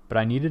back, but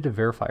I needed to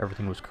verify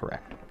everything was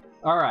correct.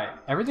 Alright,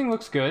 everything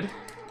looks good.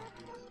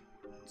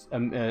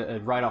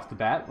 Right off the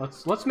bat,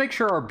 let's make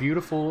sure our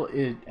beautiful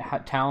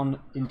town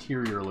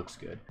interior looks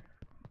good.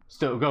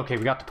 Still, okay,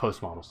 we got the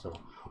post model still.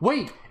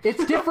 Wait,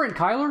 it's different,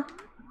 Cuyler!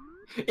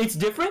 It's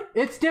different?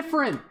 It's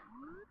different!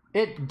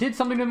 It did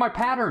something to my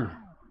pattern.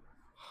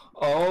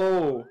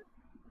 Oh.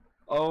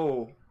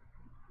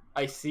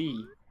 I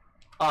see.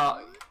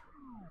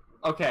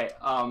 Okay,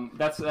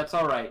 that's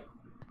alright.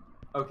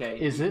 Okay.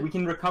 Is it? We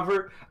can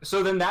recover.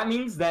 So then that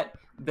means that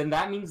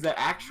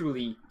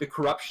actually the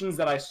corruptions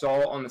that I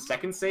saw on the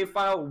second save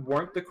file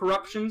weren't the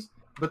corruptions,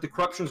 but the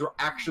corruptions were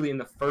actually in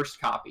the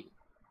first copy.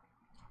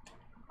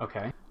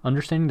 Okay.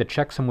 Understanding the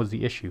checksum was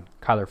the issue,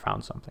 Cuyler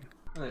found something.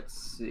 Let's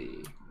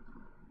see.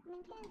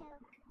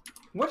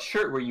 What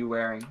shirt were you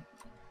wearing?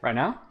 Right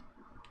now?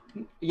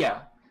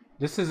 Yeah.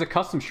 This is a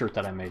custom shirt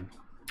that I made.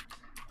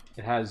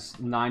 It has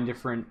 9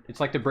 different... It's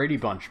like the Brady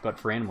Bunch, but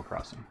for Animal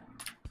Crossing.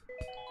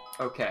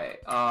 Okay.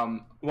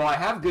 Well, I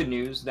have good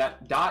news.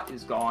 That dot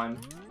is gone.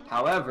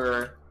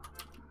 However,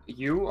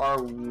 you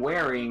are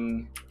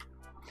wearing...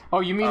 Oh,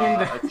 you mean in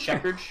the... a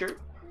checkered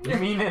shirt? You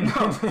mean in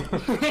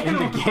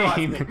the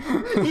game?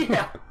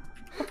 Yeah.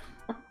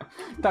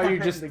 Thought you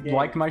just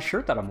liked my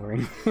shirt that I'm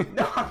wearing.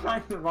 No, I'm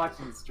not even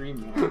watching the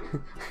stream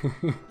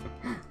now.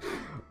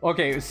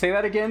 Okay, say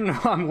that again.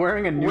 I'm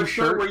wearing a new What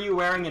shirt. shirt were you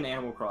wearing in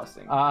Animal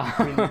Crossing?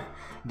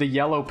 The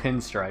yellow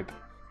pinstripe.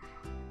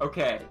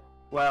 Okay.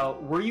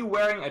 Well, were you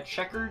wearing a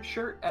checkered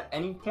shirt at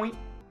any point?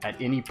 At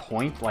any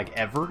point? Like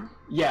ever?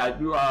 Yeah,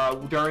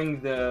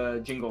 during the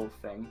jingle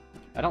thing.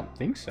 I don't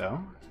think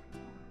so.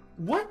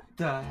 What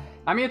the?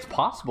 I mean, it's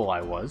possible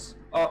I was.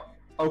 Oh,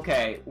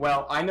 okay.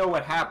 Well, I know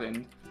what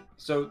happened.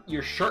 So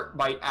your shirt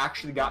byte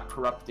actually got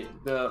corrupted.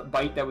 The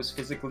byte that was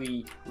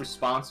physically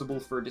responsible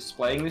for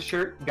displaying the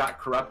shirt got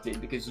corrupted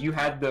because you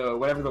had the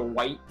whatever the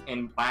white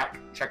and black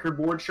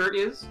checkerboard shirt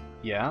is.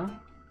 Yeah.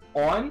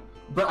 On,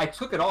 but I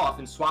took it off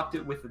and swapped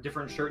it with a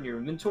different shirt in your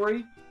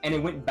inventory, and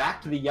it went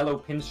back to the yellow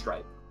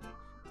pinstripe.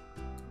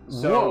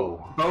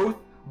 So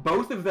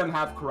both of them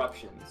have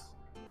corruptions.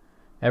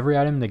 Every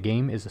item in the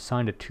game is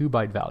assigned a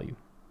 2-byte value.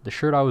 The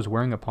shirt I was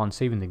wearing upon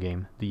saving the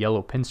game, the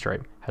yellow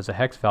pinstripe, has a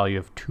hex value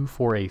of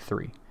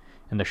 24A3,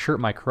 and the shirt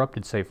my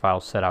corrupted save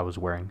file said I was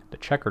wearing, the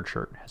checkered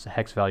shirt, has a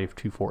hex value of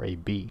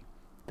 24AB.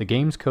 The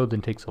game's code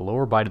then takes a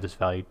lower byte of this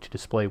value to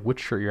display which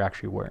shirt you're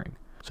actually wearing.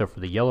 So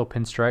for the yellow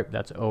pinstripe,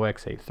 that's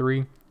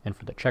OXA3, and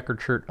for the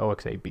checkered shirt,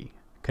 OXAB.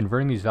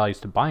 Converting these values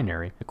to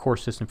binary, the core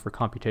system for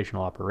computational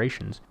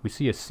operations, we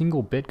see a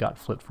single bit got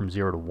flipped from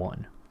 0 to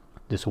 1.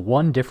 This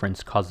one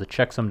difference caused the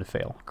checksum to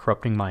fail,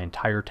 corrupting my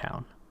entire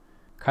town.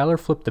 Cuyler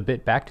flipped the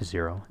bit back to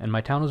 0, and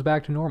my town was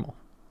back to normal.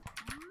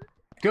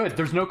 Good,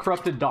 there's no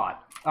corrupted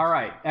dot.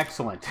 Alright,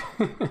 excellent.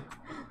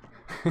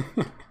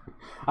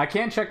 I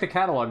can't check the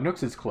catalog,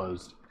 Nooks is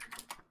closed.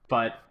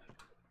 But,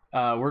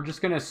 we're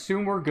just gonna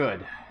assume we're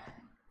good.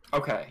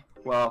 Okay,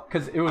 well,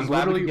 because it was I'm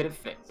glad literally we could get it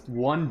fixed.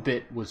 One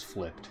bit was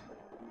flipped.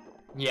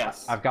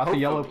 Yes. I've got the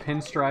yellow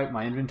pinstripe,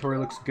 my inventory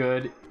looks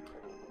good.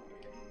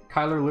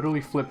 Cuyler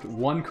literally flipped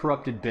one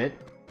corrupted bit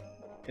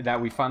that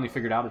we finally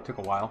figured out, it took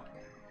a while.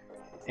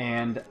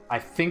 And I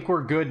think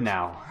we're good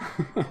now.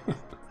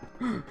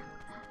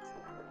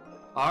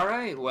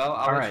 Alright, well,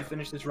 I'll let you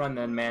finish this run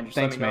then, man. Just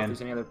let me know if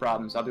there's any other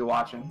problems. I'll be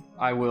watching.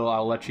 I will,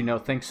 I'll let you know.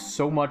 Thanks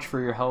so much for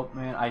your help,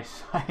 man. I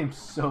am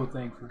so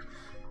thankful.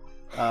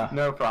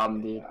 No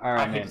problem, dude. All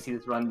right, I hate to see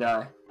this run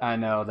die. I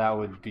know, that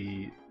would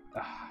be...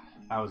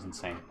 that was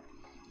insane.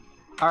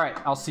 Alright,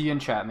 I'll see you in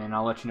chat, man.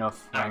 I'll let you know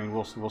if... I mean,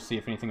 we'll see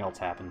if anything else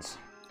happens.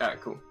 Alright,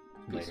 cool.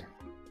 Later.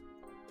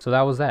 So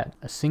that was that.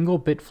 A single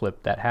bit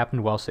flip that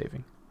happened while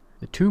saving.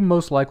 The two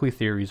most likely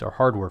theories are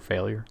hardware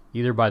failure,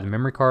 either by the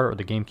memory card or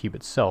the Gamecube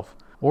itself,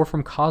 or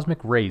from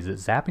cosmic rays that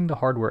zapping the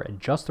hardware at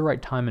just the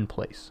right time and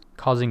place,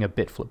 causing a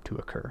bit flip to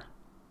occur.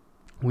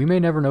 We may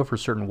never know for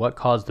certain what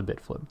caused the bit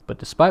flip, but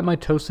despite my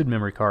toasted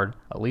memory card,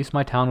 at least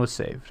my town was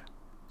saved.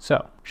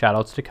 So,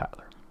 shoutouts to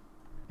Cuyler.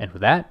 And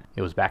with that,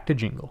 it was back to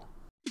Jingle.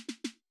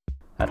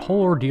 That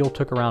whole ordeal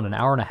took around an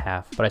hour and a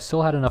half, but I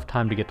still had enough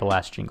time to get the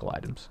last Jingle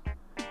items.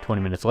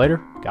 20 minutes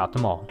later, got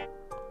them all.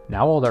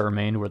 Now all that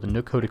remained were the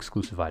Nook Code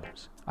exclusive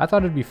items. I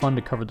thought it'd be fun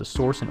to cover the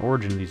source and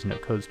origin of these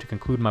Nook Codes to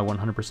conclude my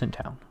 100%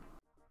 town.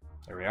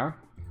 There we are.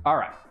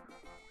 Alright.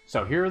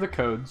 So here are the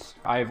codes.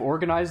 I have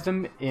organized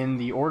them in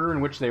the order in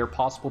which they are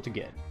possible to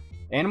get.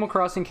 Animal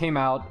Crossing came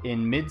out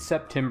in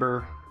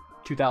mid-September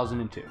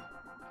 2002.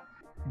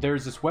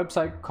 There's this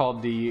website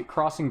called the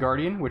Crossing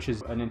Guardian, which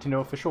is a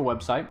Nintendo official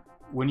website.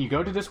 When you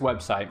go to this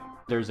website,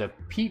 there's a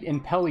Pete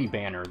and Pelly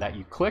banner that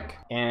you click,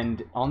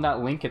 and on that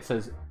link it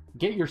says,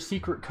 get your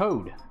secret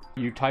code.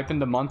 You type in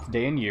the month,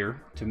 day, and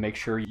year to make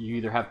sure you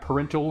either have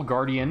parental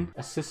guardian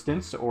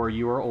assistance or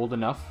you are old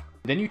enough.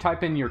 Then you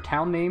type in your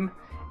town name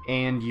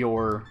and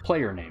your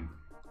player name.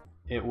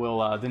 It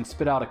will then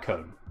spit out a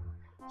code.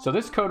 So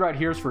this code right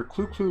here is for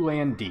Clu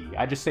Land D.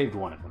 I just saved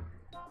one of them.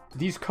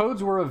 These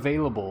codes were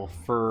available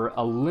for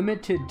a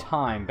limited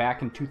time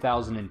back in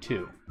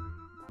 2002.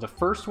 The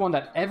first one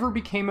that ever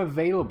became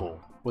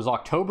available was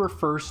October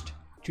 1st,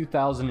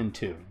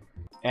 2002.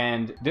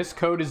 And this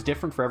code is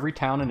different for every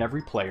town and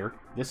every player.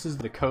 This is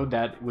the code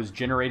that was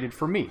generated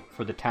for me,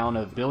 for the town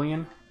of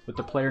Billion, with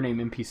the player name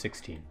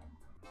MP16.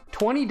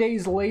 20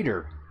 days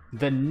later,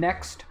 the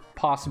next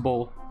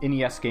possible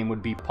NES game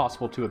would be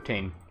possible to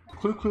obtain.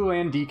 Clu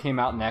Land D came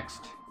out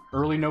next,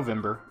 early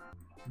November.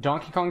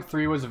 Donkey Kong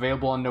 3 was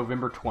available on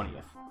November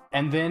 20th.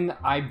 And then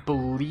I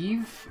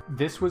believe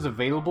this was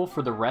available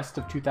for the rest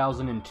of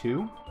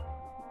 2002.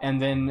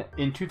 And then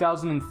in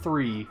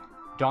 2003,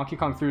 Donkey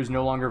Kong 3 was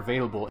no longer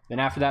available. Then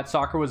after that,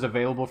 Soccer was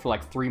available for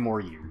like 3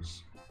 more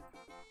years.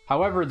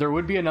 However, there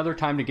would be another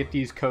time to get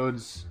these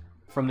codes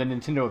from the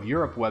Nintendo of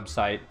Europe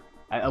website,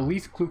 at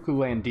least Clu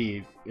Land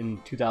D in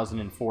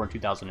 2004 and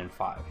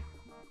 2005.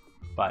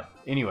 But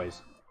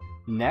anyways,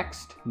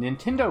 next,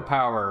 Nintendo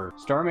Power.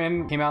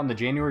 Starman came out in the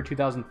January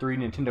 2003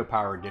 Nintendo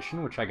Power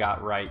Edition, which I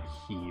got right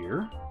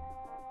here.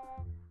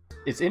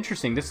 It's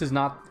interesting, this is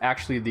not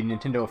actually the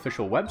Nintendo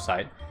official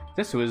website.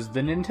 This was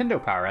the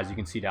Nintendo Power, as you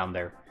can see down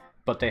there.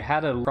 But they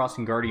had a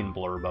Crossing Guardian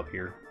blurb up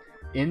here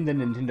in the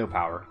Nintendo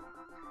Power.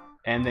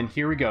 And then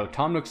here we go,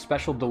 Tom Nook's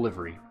special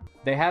delivery.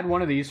 They had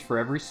one of these for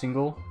every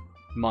single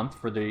month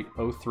for the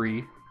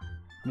 03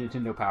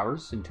 Nintendo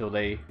Powers until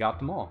they got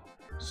them all.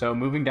 So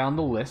moving down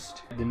the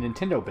list, the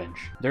Nintendo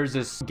Bench. There's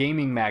this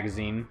gaming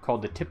magazine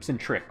called the Tips and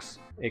Tricks.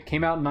 It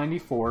came out in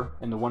 '94,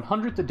 and the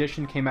 100th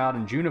edition came out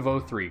in June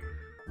of '03,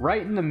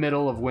 right in the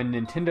middle of when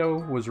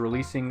Nintendo was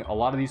releasing a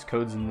lot of these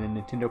codes in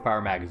the Nintendo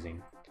Power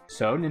magazine.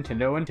 So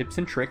Nintendo and Tips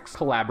and Tricks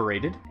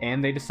collaborated,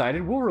 and they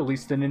decided we'll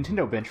release the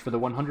Nintendo Bench for the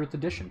 100th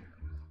edition.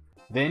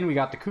 Then we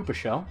got the Koopa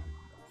Shell,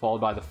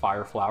 followed by the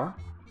Fire Flower.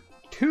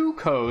 2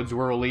 codes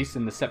were released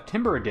in the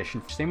September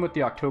edition, same with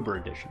the October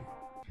edition.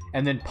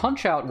 And then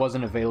Punch-Out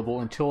wasn't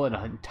available until an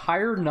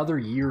entire another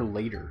year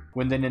later,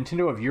 when the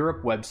Nintendo of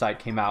Europe website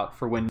came out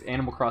for when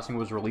Animal Crossing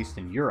was released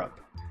in Europe.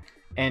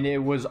 And it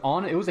was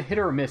a hit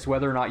or a miss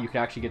whether or not you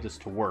could actually get this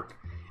to work.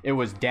 It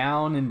was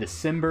down in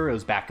December, it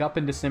was back up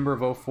in December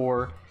of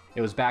 '04,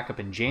 it was back up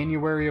in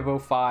January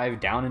of '05,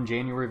 down in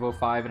January of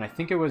 '05, and I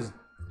think it was,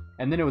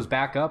 and then it was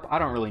back up, I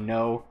don't really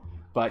know.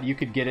 but you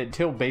could get it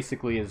till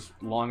basically as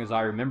long as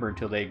I remember,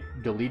 until they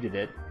deleted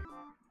it.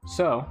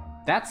 So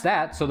that's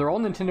that. So they're all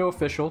Nintendo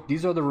official.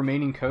 These are the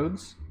remaining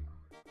codes.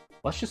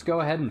 Let's just go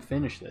ahead and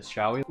finish this,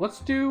 shall we?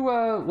 Let's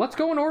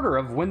go in order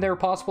of when they're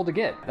possible to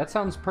get. That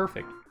sounds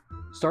perfect.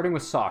 Starting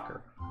with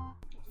soccer.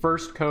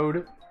 First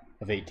code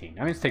of 18.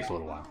 I mean, it takes a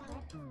little while,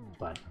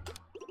 but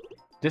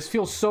this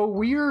feels so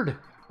weird.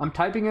 I'm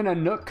typing in a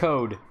Nook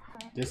code.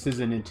 This is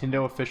a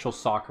Nintendo official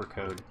soccer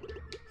code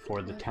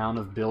for the town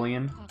of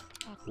Billion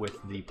with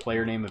the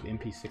player name of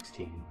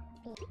MP16.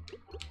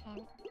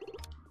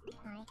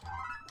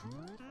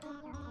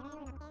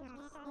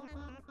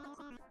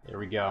 There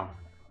we go.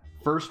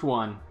 First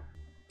one.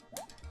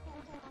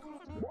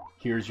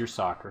 Here's your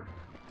soccer.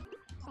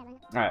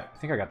 Alright, I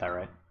think I got that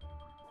right.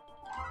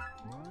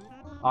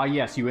 Ah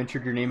yes, you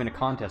entered your name in a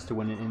contest to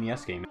win an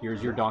NES game.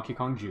 Here's your Donkey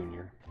Kong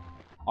Jr.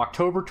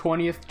 October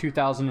 20th,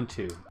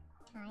 2002.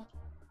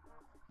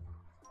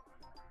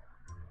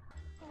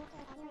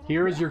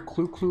 Here is your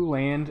Clu Clu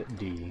Land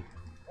D.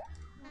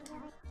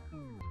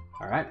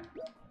 Alright.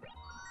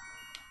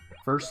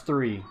 First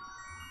three.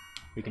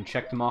 We can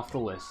check them off the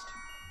list.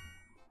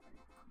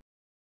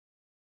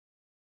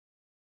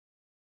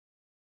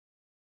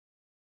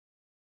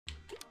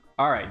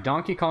 Alright,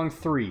 Donkey Kong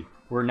 3.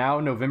 We're now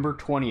November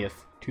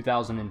 20th,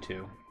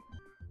 2002.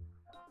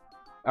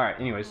 Alright,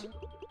 anyways.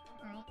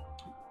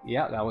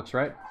 Yeah, that looks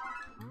right.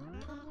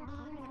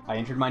 I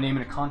entered my name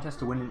in a contest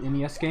to win an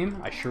NES game.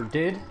 I sure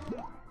did.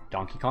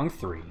 Donkey Kong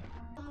 3.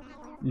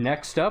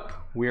 Next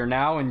up, we are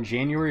now in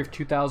January of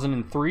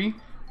 2003.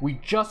 We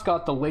just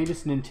got the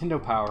latest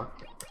Nintendo Power.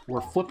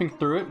 We're flipping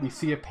through it. We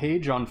see a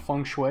page on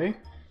Feng Shui.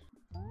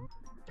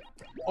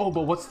 Oh,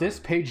 but what's this?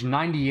 Page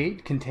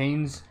 98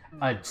 contains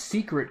a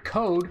secret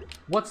code.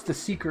 What's the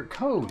secret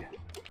code?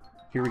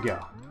 Here we go.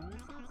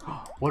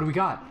 What do we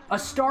got? A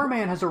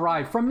Starman has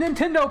arrived from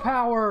Nintendo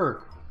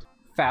Power!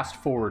 Fast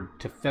forward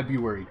to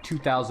February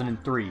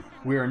 2003.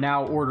 We are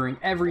now ordering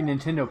every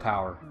Nintendo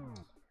Power.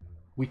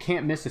 We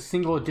can't miss a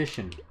single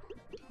edition.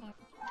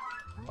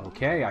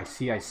 Okay, I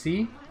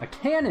see. A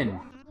cannon!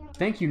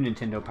 Thank you,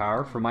 Nintendo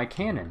Power, for my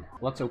cannon.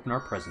 Let's open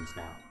our presents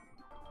now.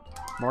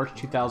 March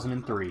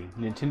 2003.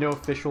 Nintendo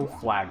official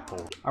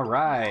flagpole.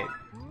 Alright.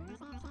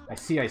 I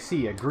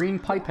see. A green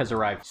pipe has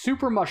arrived.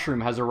 Super Mushroom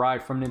has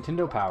arrived from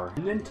Nintendo Power.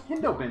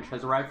 Nintendo Bench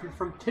has arrived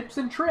from Tips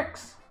and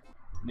Tricks.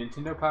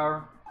 Nintendo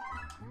Power.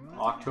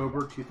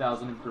 October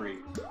 2003.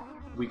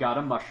 We got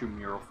a mushroom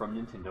mural from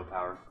Nintendo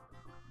Power.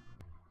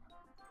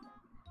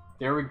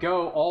 There we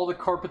go. All the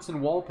carpets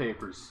and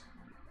wallpapers.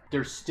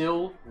 There's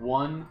still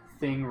one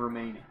thing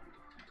remaining.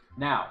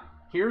 Now,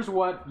 here's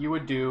what you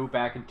would do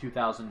back in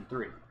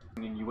 2003.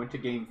 When you went to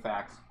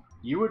GameFAQs,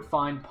 you would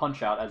find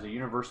Punch-Out as a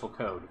universal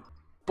code.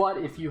 But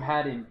if you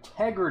had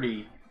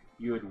integrity,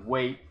 you would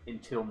wait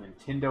until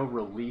Nintendo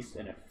released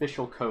an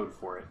official code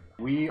for it.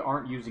 We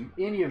aren't using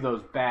any of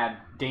those bad,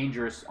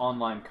 dangerous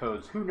online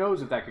codes. Who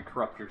knows if that could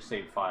corrupt your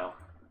save file?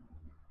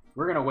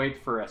 We're gonna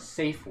wait for a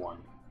safe one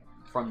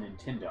from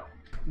Nintendo.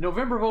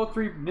 November of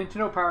 03,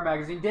 Nintendo Power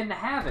Magazine didn't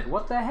have it.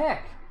 What the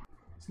heck?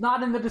 It's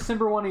not in the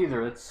December one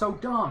either. It's so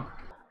dumb.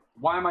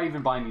 Why am I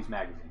even buying these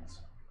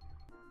magazines?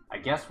 I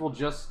guess we'll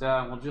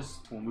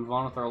move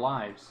on with our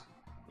lives.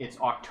 It's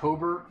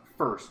October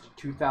 1st,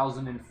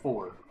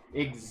 2004.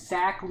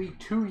 Exactly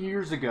 2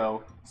 years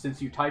ago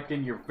since you typed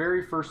in your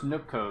very first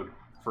Nook code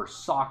for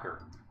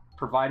soccer,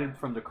 provided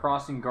from the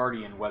Crossing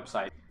Guardian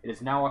website. It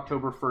is now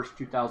October 1st,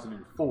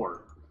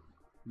 2004.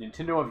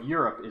 Nintendo of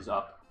Europe is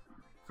up,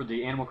 for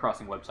the Animal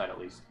Crossing website at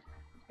least,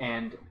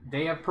 and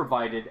they have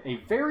provided a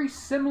very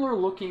similar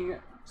looking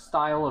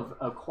style of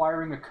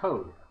acquiring a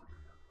code.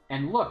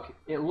 And look,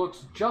 it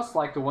looks just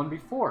like the one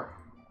before.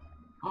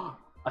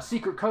 A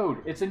secret code.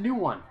 It's a new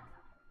one.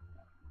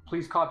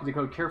 Please copy the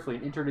code carefully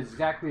and enter it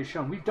exactly as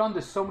shown. We've done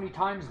this so many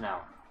times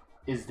now.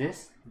 Is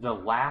this the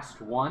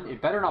last one?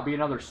 It better not be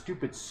another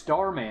stupid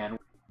Starman.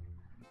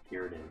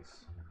 Here it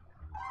is.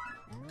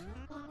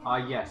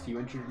 Yes, you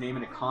entered your name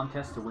in a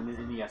contest to win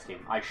an NES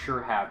game. I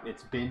sure have.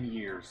 It's been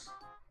years.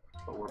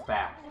 But we're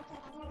back.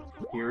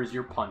 Here's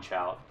your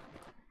Punch-Out.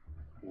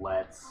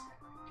 Let's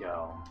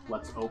go.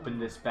 Let's open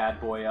this bad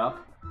boy up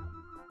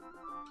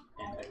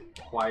and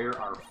acquire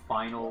our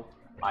final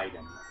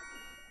item.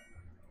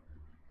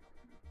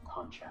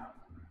 Punch-Out.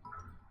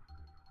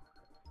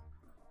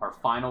 Our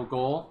final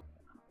goal,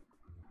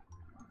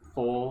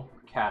 full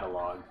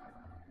catalog.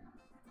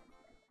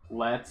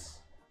 Let's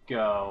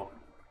go.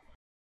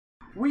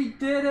 We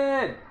did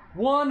it!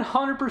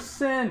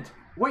 100%!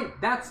 Wait,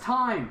 that's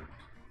time!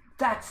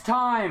 That's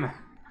time!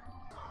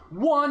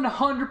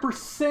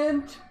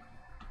 100%!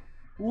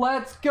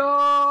 Let's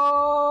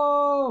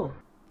go!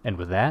 And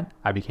with that,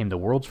 I became the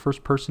world's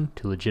first person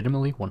to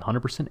legitimately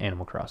 100%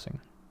 Animal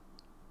Crossing.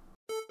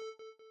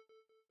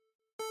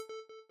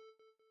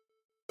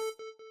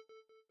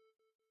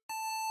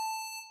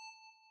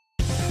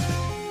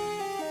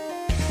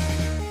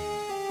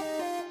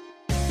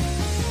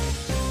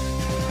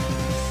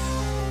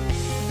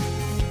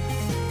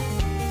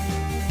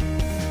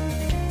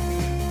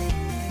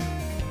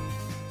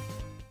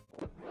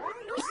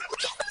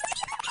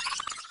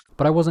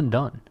 But I wasn't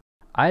done.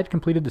 I had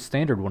completed the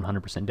standard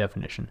 100%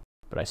 definition,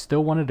 but I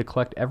still wanted to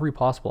collect every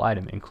possible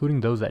item,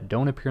 including those that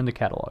don't appear in the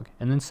catalog,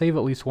 and then save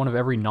at least one of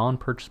every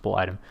non-purchasable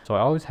item, so I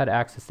always had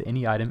access to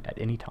any item at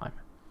any time.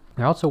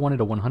 I also wanted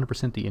to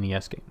 100% the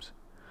NES games.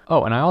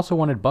 Oh, and I also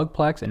wanted bug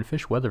plaques and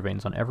fish weather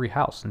vanes on every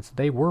house, since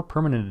they were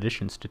permanent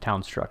additions to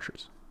town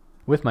structures.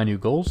 With my new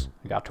goals,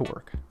 I got to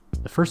work.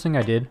 The first thing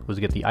I did was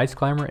get the Ice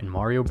Climber and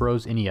Mario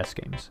Bros. NES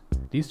games.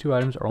 These two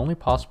items are only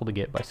possible to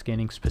get by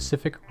scanning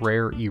specific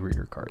rare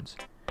e-reader cards.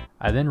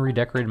 I then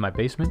redecorated my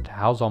basement to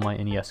house all my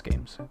NES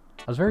games.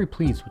 I was very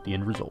pleased with the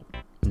end result.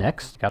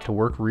 Next, I got to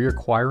work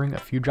reacquiring a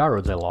few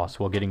gyroids I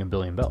lost while getting a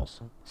billion bells.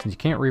 Since you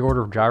can't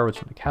reorder gyroids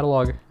from the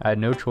catalog, I had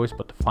no choice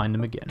but to find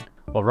them again.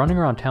 While running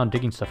around town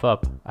digging stuff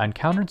up, I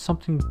encountered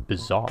something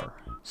bizarre.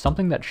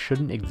 Something that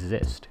shouldn't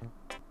exist.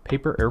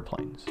 Paper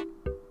airplanes.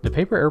 The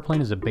paper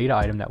airplane is a beta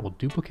item that will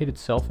duplicate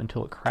itself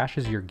until it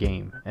crashes your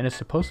game, and is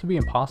supposed to be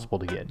impossible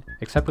to get,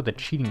 except with a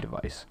cheating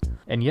device.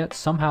 And yet,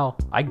 somehow,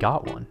 I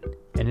got one,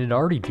 and it had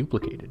already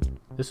duplicated.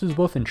 This was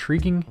both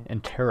intriguing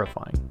and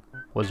terrifying.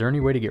 Was there any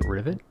way to get rid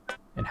of it?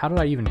 And how did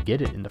I even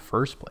get it in the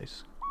first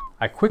place?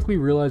 I quickly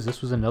realized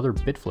this was another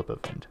bitflip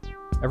event.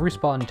 Every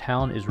spot in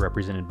town is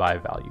represented by a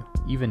value,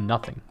 even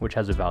nothing, which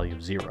has a value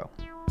of 0.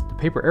 The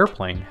paper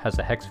airplane has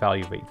a hex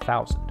value of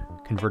 8,000.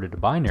 Converted to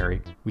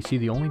binary, we see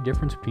the only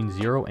difference between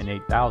 0 and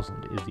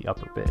 8,000 is the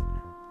upper bit.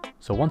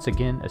 So once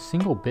again, a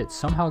single bit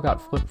somehow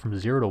got flipped from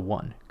 0 to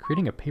 1,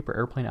 creating a paper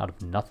airplane out of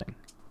nothing.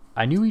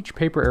 I knew each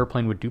paper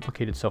airplane would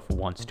duplicate itself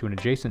once to an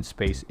adjacent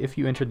space if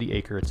you entered the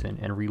acre it's in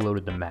and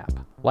reloaded the map,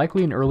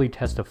 likely an early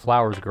test of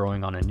flowers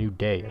growing on a new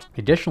day.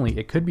 Additionally,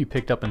 it could be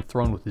picked up and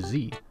thrown with a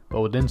Z,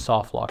 but would then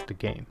soft lock the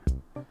game.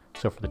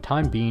 So for the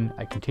time being,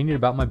 I continued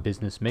about my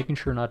business, making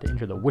sure not to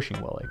enter the wishing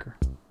well acre.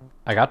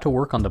 I got to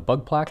work on the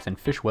bug plaques and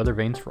fish weather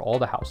vanes for all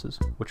the houses,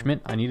 which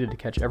meant I needed to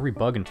catch every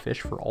bug and fish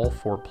for all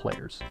 4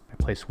 players. I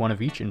placed one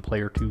of each in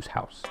player 2's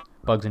house.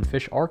 Bugs and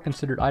fish are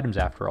considered items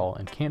after all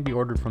and can't be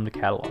ordered from the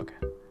catalog.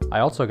 I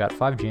also got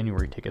 5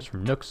 January tickets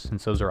from Nooks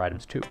since those are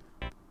items too.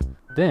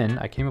 Then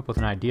I came up with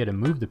an idea to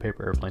move the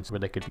paper airplanes where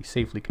they could be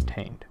safely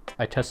contained.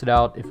 I tested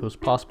out if it was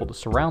possible to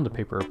surround the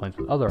paper airplanes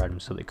with other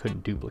items so they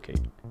couldn't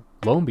duplicate.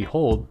 Lo and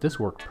behold, this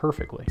worked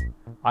perfectly.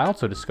 I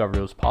also discovered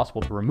it was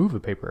possible to remove a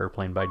paper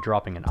airplane by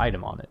dropping an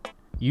item on it.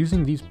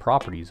 Using these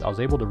properties, I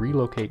was able to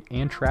relocate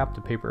and trap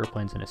the paper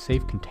airplanes in a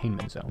safe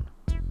containment zone.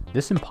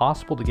 This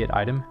impossible to get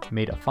item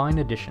made a fine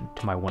addition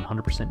to my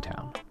 100%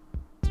 town.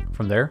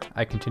 From there,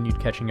 I continued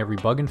catching every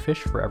bug and fish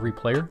for every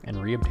player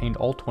and re-obtained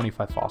all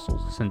 25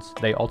 fossils, since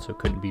they also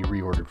couldn't be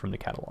reordered from the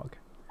catalog.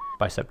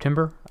 By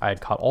September, I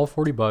had caught all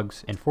 40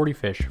 bugs and 40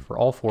 fish for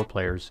all 4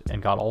 players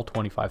and got all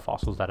 25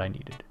 fossils that I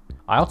needed.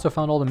 I also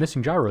found all the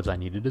missing gyroids I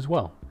needed as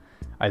well.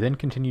 I then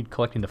continued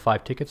collecting the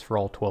 5 tickets for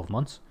all 12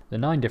 months, the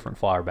 9 different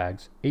flower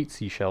bags, 8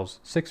 seashells,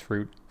 6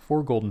 fruit,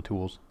 4 golden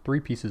tools, 3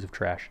 pieces of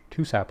trash,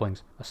 2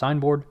 saplings, a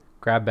signboard,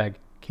 grab bag,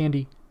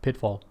 candy,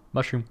 pitfall,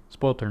 mushroom,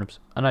 spoiled turnips,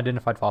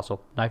 unidentified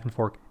fossil, knife and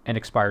fork, and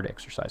expired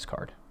exercise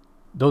card.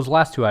 Those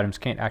last 2 items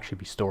can't actually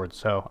be stored,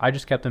 so I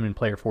just kept them in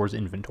player 4's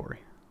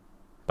inventory.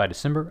 By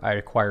December, I had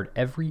acquired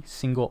every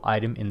single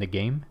item in the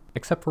game,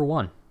 except for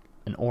one,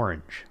 an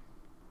orange.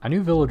 I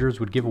knew villagers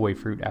would give away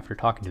fruit after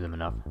talking to them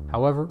enough.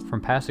 However,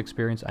 from past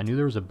experience, I knew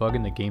there was a bug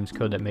in the game's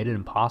code that made it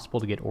impossible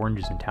to get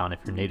oranges in town if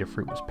your native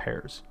fruit was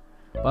pears.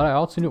 But I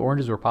also knew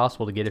oranges were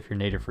possible to get if your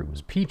native fruit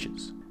was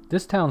peaches.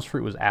 This town's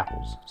fruit was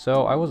apples,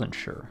 so I wasn't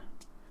sure.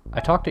 I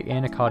talked to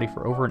Anacotti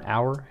for over an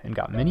hour and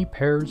got many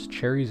pears,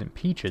 cherries, and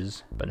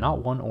peaches, but not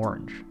one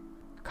orange.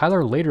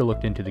 Cuyler later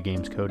looked into the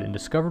game's code and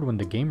discovered when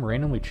the game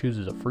randomly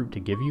chooses a fruit to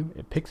give you,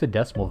 it picks a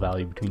decimal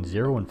value between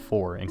 0 and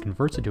 4 and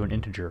converts it to an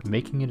integer,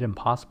 making it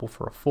impossible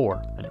for a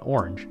 4, an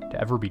orange, to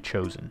ever be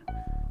chosen.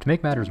 To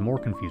make matters more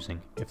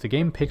confusing, if the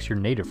game picks your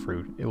native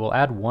fruit, it will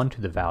add 1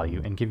 to the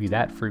value and give you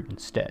that fruit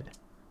instead.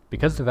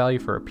 Because the value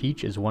for a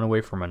peach is 1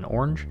 away from an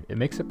orange, it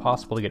makes it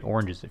possible to get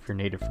oranges if your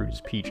native fruit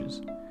is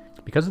peaches.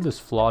 Because of this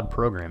flawed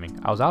programming,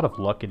 I was out of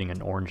luck getting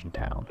an orange in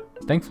town.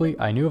 Thankfully,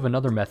 I knew of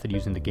another method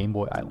using the Game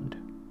Boy Island.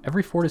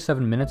 Every 4 to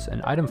 7 minutes,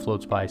 an item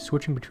floats by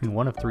switching between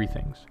one of 3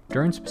 things.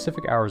 During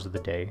specific hours of the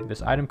day,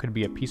 this item could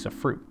be a piece of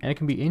fruit, and it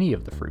can be any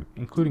of the fruit,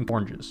 including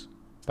oranges.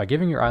 By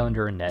giving your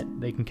islander a net,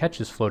 they can catch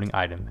this floating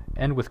item,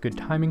 and with good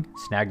timing,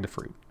 snag the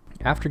fruit.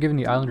 After giving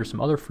the islander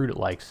some other fruit it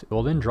likes, it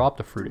will then drop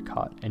the fruit it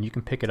caught, and you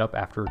can pick it up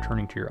after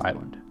returning to your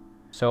island.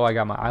 So I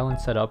got my island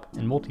set up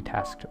and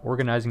multitasked,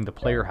 organizing the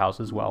player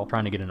houses while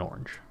trying to get an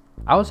orange.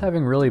 I was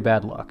having really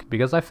bad luck,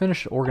 because I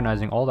finished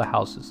organizing all the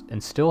houses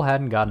and still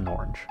hadn't got an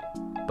orange.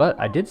 But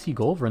I did see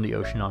Gulliver in the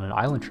ocean on an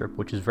island trip,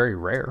 which is very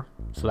rare,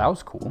 so that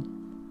was cool.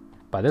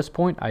 By this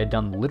point, I had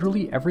done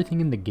literally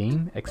everything in the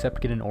game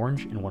except get an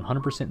orange in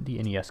 100%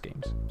 the NES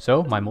games.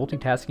 So my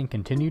multitasking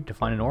continued to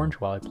find an orange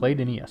while I played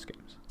NES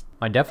games.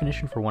 My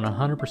definition for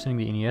 100%ing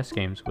the NES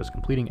games was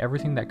completing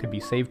everything that could be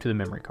saved to the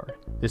memory card.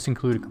 This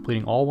included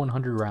completing all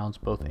 100 rounds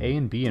both A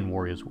and B in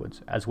Wario's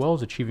Woods, as well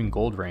as achieving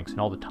gold ranks in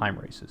all the time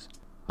races.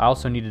 I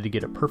also needed to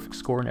get a perfect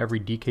score in every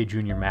DK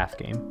Junior math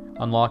game,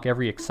 unlock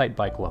every Excite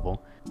Bike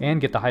level,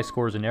 and get the high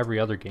scores in every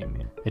other game.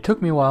 It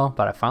took me a while,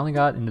 but I finally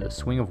got into the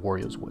swing of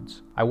Wario's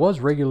Woods. I was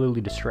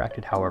regularly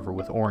distracted, however,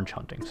 with orange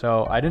hunting,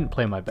 so I didn't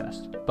play my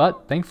best.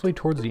 But thankfully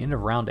towards the end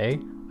of round A,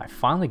 I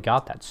finally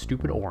got that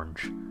stupid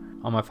orange.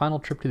 On my final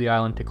trip to the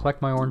island to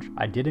collect my orange,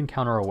 I did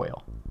encounter a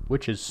whale,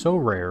 which is so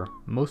rare,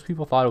 most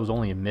people thought it was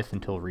only a myth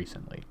until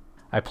recently.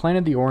 I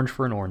planted the orange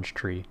for an orange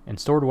tree, and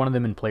stored one of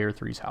them in player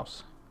 3's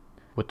house.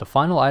 With the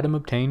final item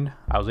obtained,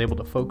 I was able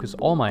to focus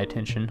all my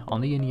attention on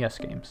the NES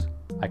games.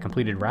 I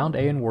completed round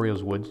A in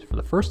Wario's Woods for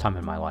the first time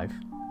in my life,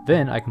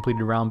 then I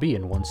completed round B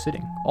in one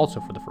sitting,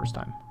 also for the first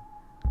time.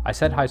 I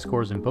set high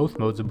scores in both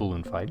modes of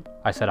Balloon Fight,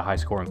 I set a high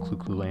score in Clu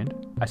Clu Land,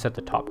 I set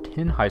the top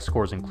 10 high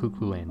scores in Clu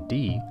Clu Land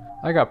D,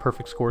 I got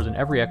perfect scores in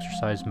every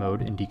exercise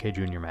mode in DK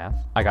Junior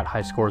Math, I got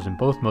high scores in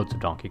both modes of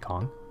Donkey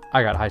Kong,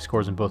 I got high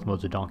scores in both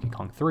modes of Donkey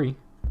Kong 3,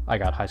 I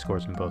got high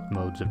scores in both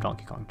modes of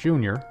Donkey Kong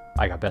Jr.,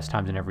 I got best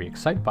times in every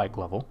Excite Bike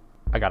level,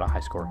 I got a high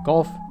score in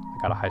Golf, I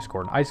got a high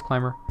score in Ice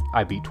Climber,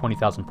 I beat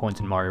 20,000 points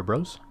in Mario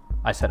Bros,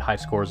 I set high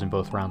scores in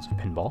both rounds of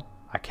Pinball,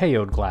 I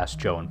KO'd Glass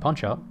Joe and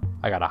Punch-Out,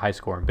 I got a high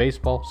score in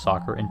Baseball,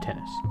 Soccer, and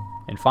Tennis.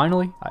 And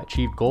finally, I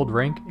achieved Gold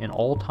rank in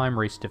all time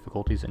race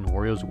difficulties in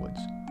Wario's Woods.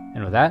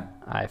 And with that,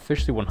 I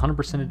officially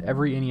 100%ed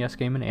every NES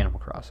game in Animal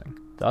Crossing,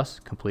 thus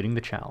completing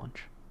the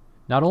challenge.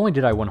 Not only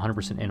did I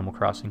 100% Animal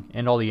Crossing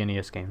and all the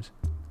NES games,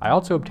 I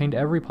also obtained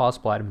every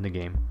possible item in the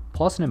game,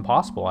 plus an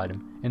impossible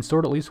item, and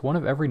stored at least one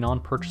of every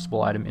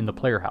non-purchasable item in the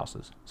player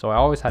houses, so I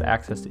always had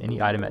access to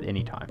any item at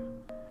any time.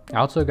 I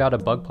also got a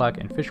bug plaque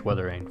and fish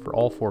weathering for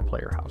all 4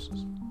 player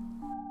houses.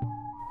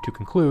 To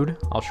conclude,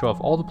 I'll show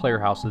off all the player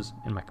houses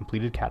in my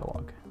completed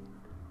catalog.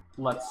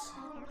 Let's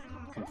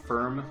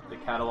confirm the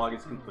catalog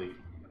is complete.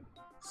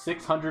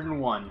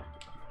 601,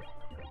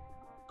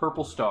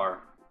 Purple Star.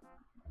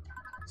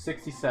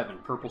 67,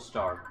 Purple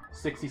Star.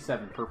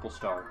 67, Purple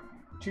Star.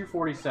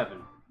 247,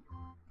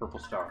 Purple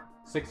Star.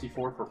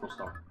 64, Purple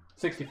Star.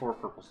 64,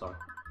 Purple Star.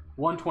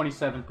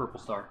 127, Purple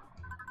Star.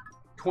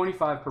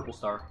 25, Purple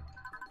Star.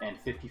 And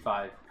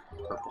 55,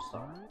 Purple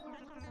Star.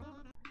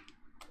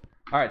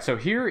 Alright, so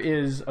here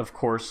is, of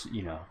course,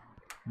 you know,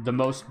 the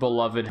most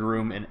beloved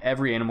room in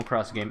every Animal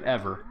Crossing game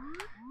ever.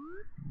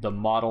 The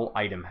model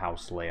item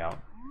house layout.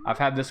 I've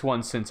had this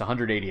one since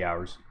 180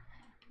 hours,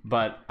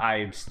 but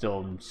I'm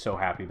still so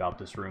happy about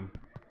this room.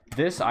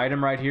 This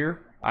item right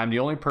here, I'm the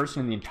only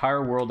person in the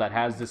entire world that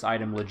has this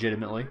item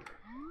legitimately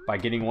by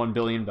getting 1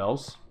 billion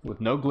bells with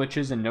no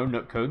glitches and no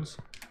nook codes.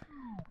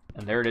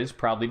 And there it is,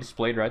 proudly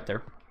displayed right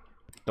there.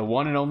 The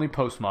one and only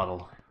post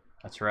model.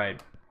 That's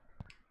right.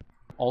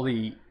 All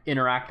the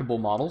interactable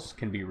models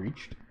can be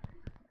reached.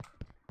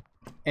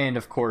 And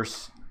of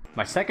course,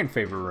 my second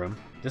favorite room.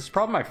 This is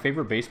probably my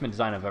favorite basement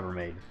design I've ever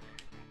made.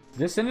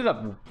 This ended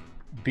up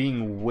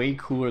being way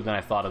cooler than I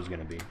thought it was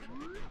going to be.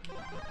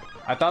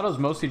 I thought it was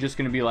mostly just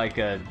going to be like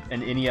an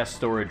NES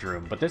storage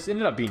room, but this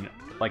ended up being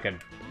like a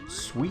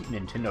sweet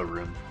Nintendo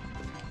room.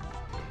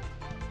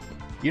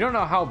 You don't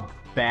know how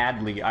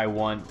badly I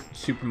want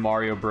Super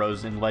Mario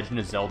Bros. And Legend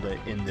of Zelda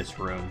in this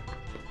room.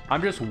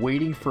 I'm just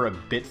waiting for a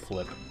bit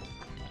flip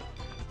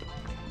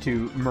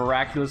to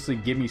miraculously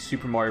give me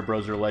Super Mario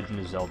Bros. Or Legend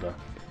of Zelda.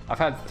 I've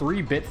had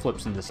 3 bit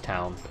flips in this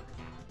town.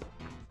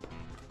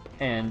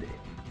 And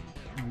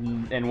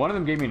one of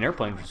them gave me an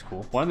airplane, which is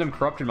cool. One of them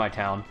corrupted my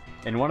town,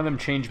 and one of them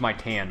changed my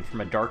tan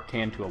from a dark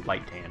tan to a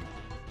light tan.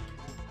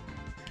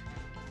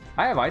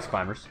 I have ice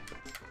climbers.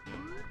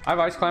 I have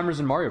ice climbers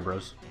in Mario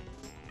Bros.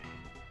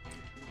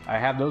 I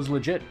have those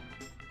legit.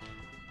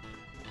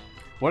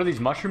 What are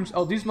these mushrooms?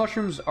 Oh, these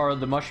mushrooms are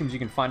the mushrooms you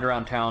can find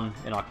around town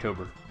in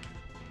October.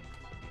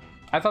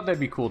 I thought that'd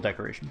be cool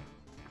decoration.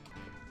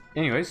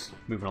 Anyways,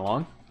 moving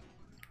along.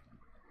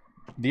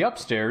 The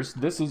upstairs,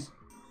 this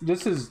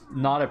is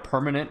not a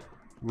permanent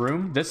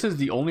room. This is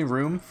the only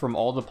room from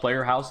all the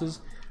player houses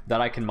that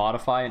I can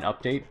modify and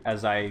update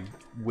as I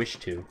wish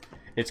to.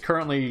 It's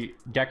currently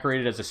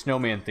decorated as a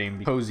snowman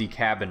themed cozy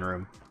cabin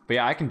room. But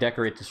yeah, I can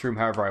decorate this room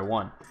however I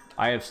want.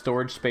 I have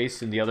storage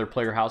space in the other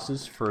player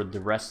houses for the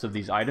rest of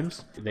these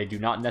items. They do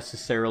not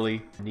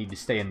necessarily need to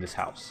stay in this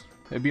house.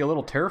 It'd be a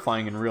little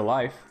terrifying in real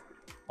life,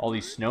 all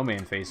these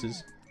snowman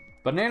faces.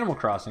 But in Animal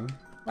Crossing,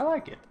 I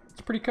like it.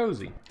 It's pretty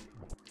cozy.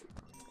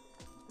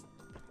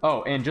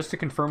 Oh, and just to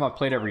confirm I've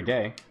played every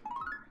day.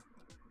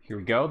 Here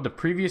we go. The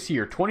previous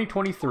year,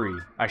 2023.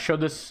 I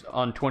showed this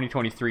on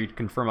 2023 to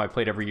confirm I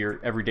played every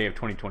day of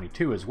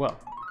 2022 as well.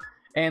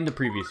 And the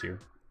previous year.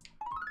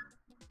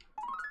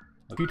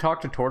 If you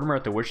talk to Tortimer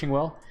at the Wishing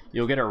Well,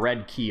 you'll get a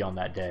red key on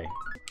that day.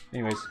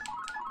 Anyways.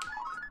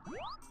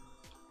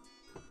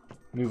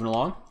 Moving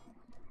along.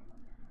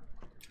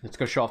 Let's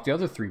go show off the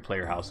other 3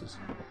 player houses.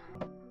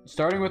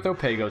 Starting with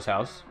Opego's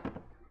house.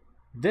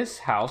 This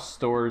house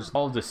stores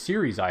all of the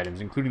series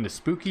items, including the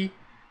Spooky,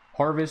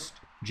 Harvest,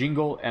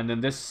 Jingle, and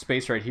then this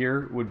space right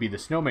here would be the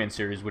Snowman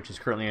series, which is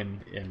currently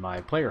in my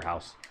player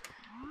house.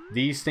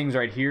 These things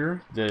right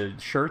here, the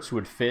shirts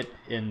would fit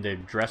in the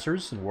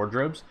dressers and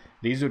wardrobes.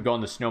 These would go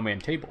on the Snowman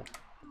table.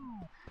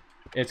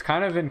 It's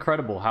kind of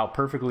incredible how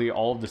perfectly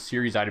all of the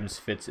series items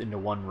fits into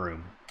one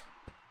room.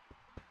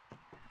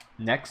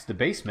 Next, the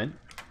basement.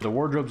 The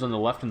wardrobes on the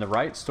left and the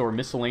right store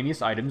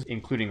miscellaneous items,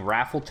 including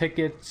raffle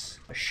tickets,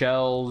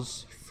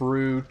 shells,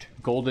 fruit,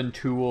 golden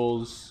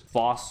tools,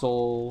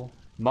 fossil,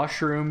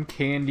 mushroom,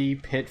 candy,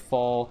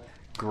 pitfall,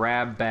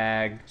 grab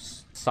bag,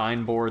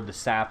 signboard, the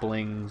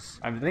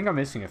saplings. I think I'm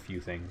missing a few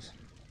things.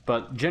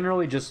 But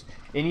generally just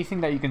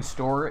anything that you can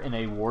store in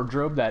a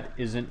wardrobe that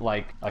isn't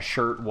like a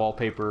shirt,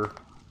 wallpaper,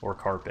 or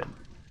carpet.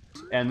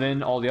 And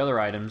then all the other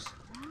items.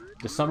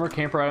 The summer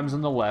camper items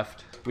on the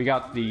left. We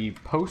got the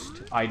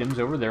post items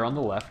over there on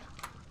the left.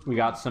 We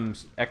got some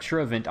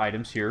extra event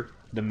items here.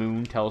 The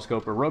moon,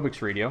 telescope,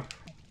 aerobics radio.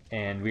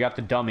 And we got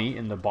the dummy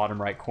in the bottom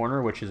right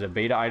corner, which is a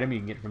beta item you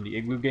can get from the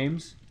Igloo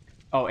games.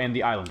 Oh, and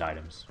the island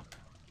items.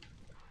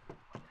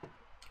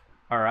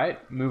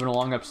 Alright, moving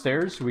along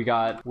upstairs, we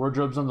got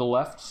wardrobes on the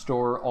left,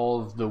 store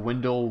all of the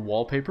Wendell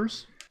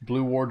wallpapers.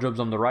 Blue wardrobes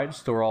on the right,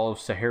 store all of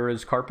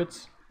Sahara's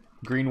carpets.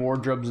 Green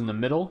wardrobes in the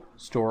middle,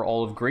 store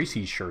all of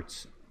Gracie's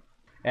shirts.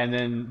 And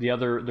then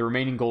the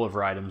remaining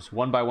Gulliver items,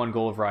 one by one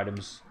Gulliver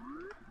items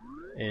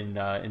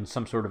in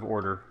some sort of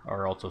order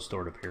are also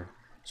stored up here.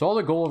 So all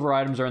the Gulliver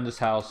items are in this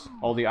house,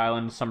 all the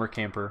island, summer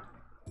camper,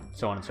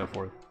 so on and so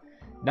forth.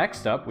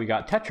 Next up, we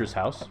got Tetra's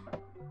house.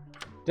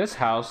 This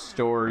house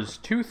stores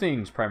two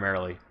things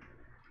primarily.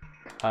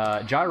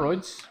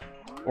 Gyroids,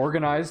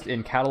 organized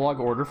in catalog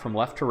order from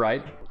left to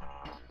right.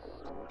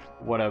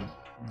 What a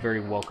very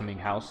welcoming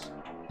house.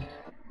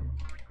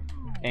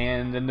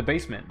 And then the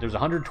basement. There's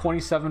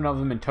 127 of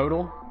them in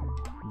total.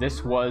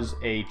 This was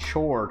a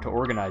chore to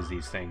organize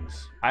these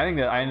things. I think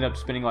that I ended up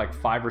spending like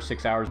 5 or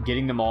 6 hours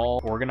getting them all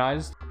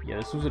organized. Yeah,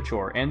 this was a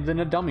chore. And then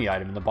a dummy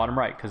item in the bottom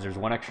right, because there's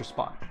one extra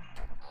spot.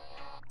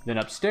 Then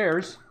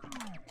upstairs,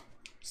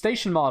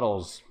 station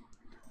models.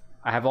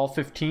 I have all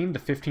 15. The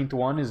 15th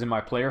one is in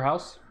my player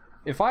house.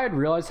 If I had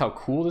realized how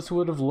cool this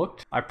would have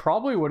looked, I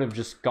probably would have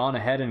just gone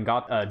ahead and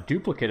got a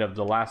duplicate of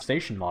the last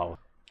station model.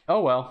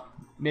 Oh well,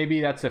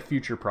 maybe that's a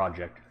future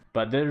project.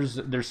 But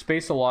there's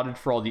space allotted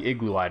for all the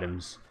Igloo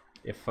items.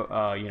 If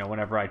you know,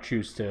 whenever I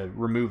choose to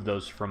remove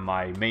those from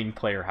my main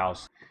player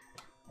house,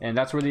 and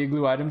that's where the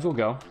Igloo items will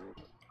go.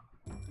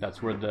 That's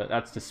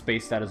the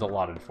space that is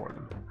allotted for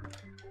them.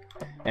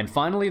 And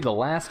finally, the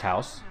last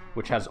house,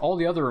 which has all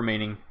the other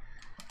remaining.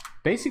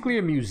 Basically,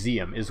 a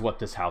museum is what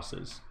this house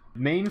is.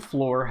 Main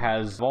floor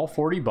has all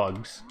 40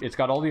 bugs. It's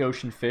got all the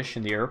ocean fish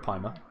and the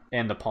arapaima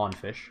and the pond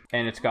fish,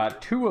 and it's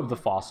got 2 of the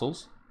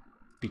fossils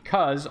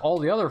because all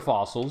the other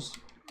fossils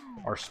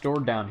are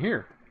stored down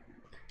here.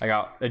 I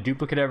got a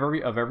duplicate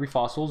of every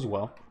fossil as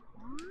well,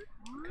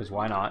 because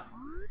why not?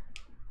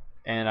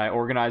 And I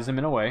organized them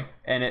in a way,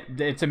 and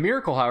it's a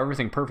miracle how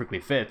everything perfectly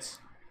fits.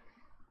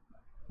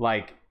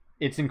 Like,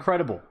 it's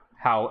incredible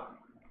how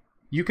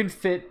you can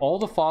fit all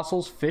the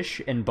fossils,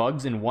 fish, and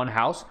bugs in one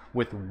house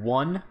with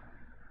one,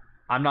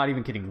 I'm not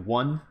even kidding,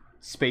 one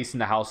space in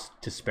the house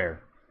to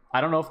spare. I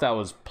don't know if that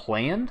was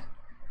planned,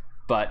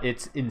 but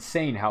it's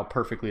insane how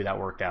perfectly that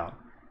worked out.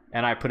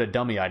 And I put a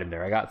dummy item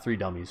there. I got 3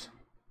 dummies.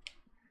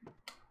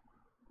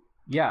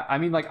 Yeah, I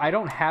mean, like, I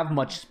don't have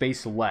much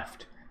space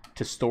left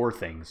to store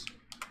things.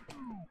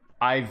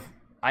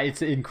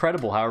 It's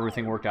incredible how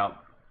everything worked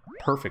out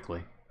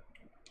perfectly.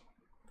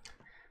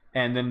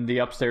 And then the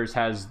upstairs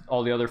has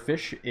all the other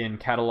fish in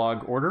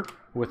catalog order,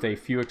 with a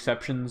few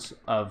exceptions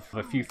of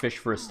a few fish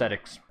for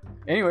aesthetics.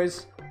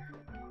 Anyways,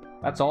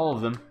 that's all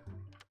of them.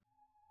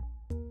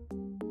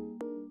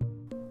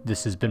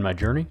 This has been my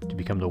journey to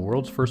become the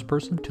world's first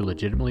person to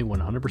legitimately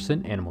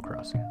 100% Animal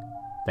Crossing.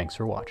 Thanks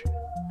for watching.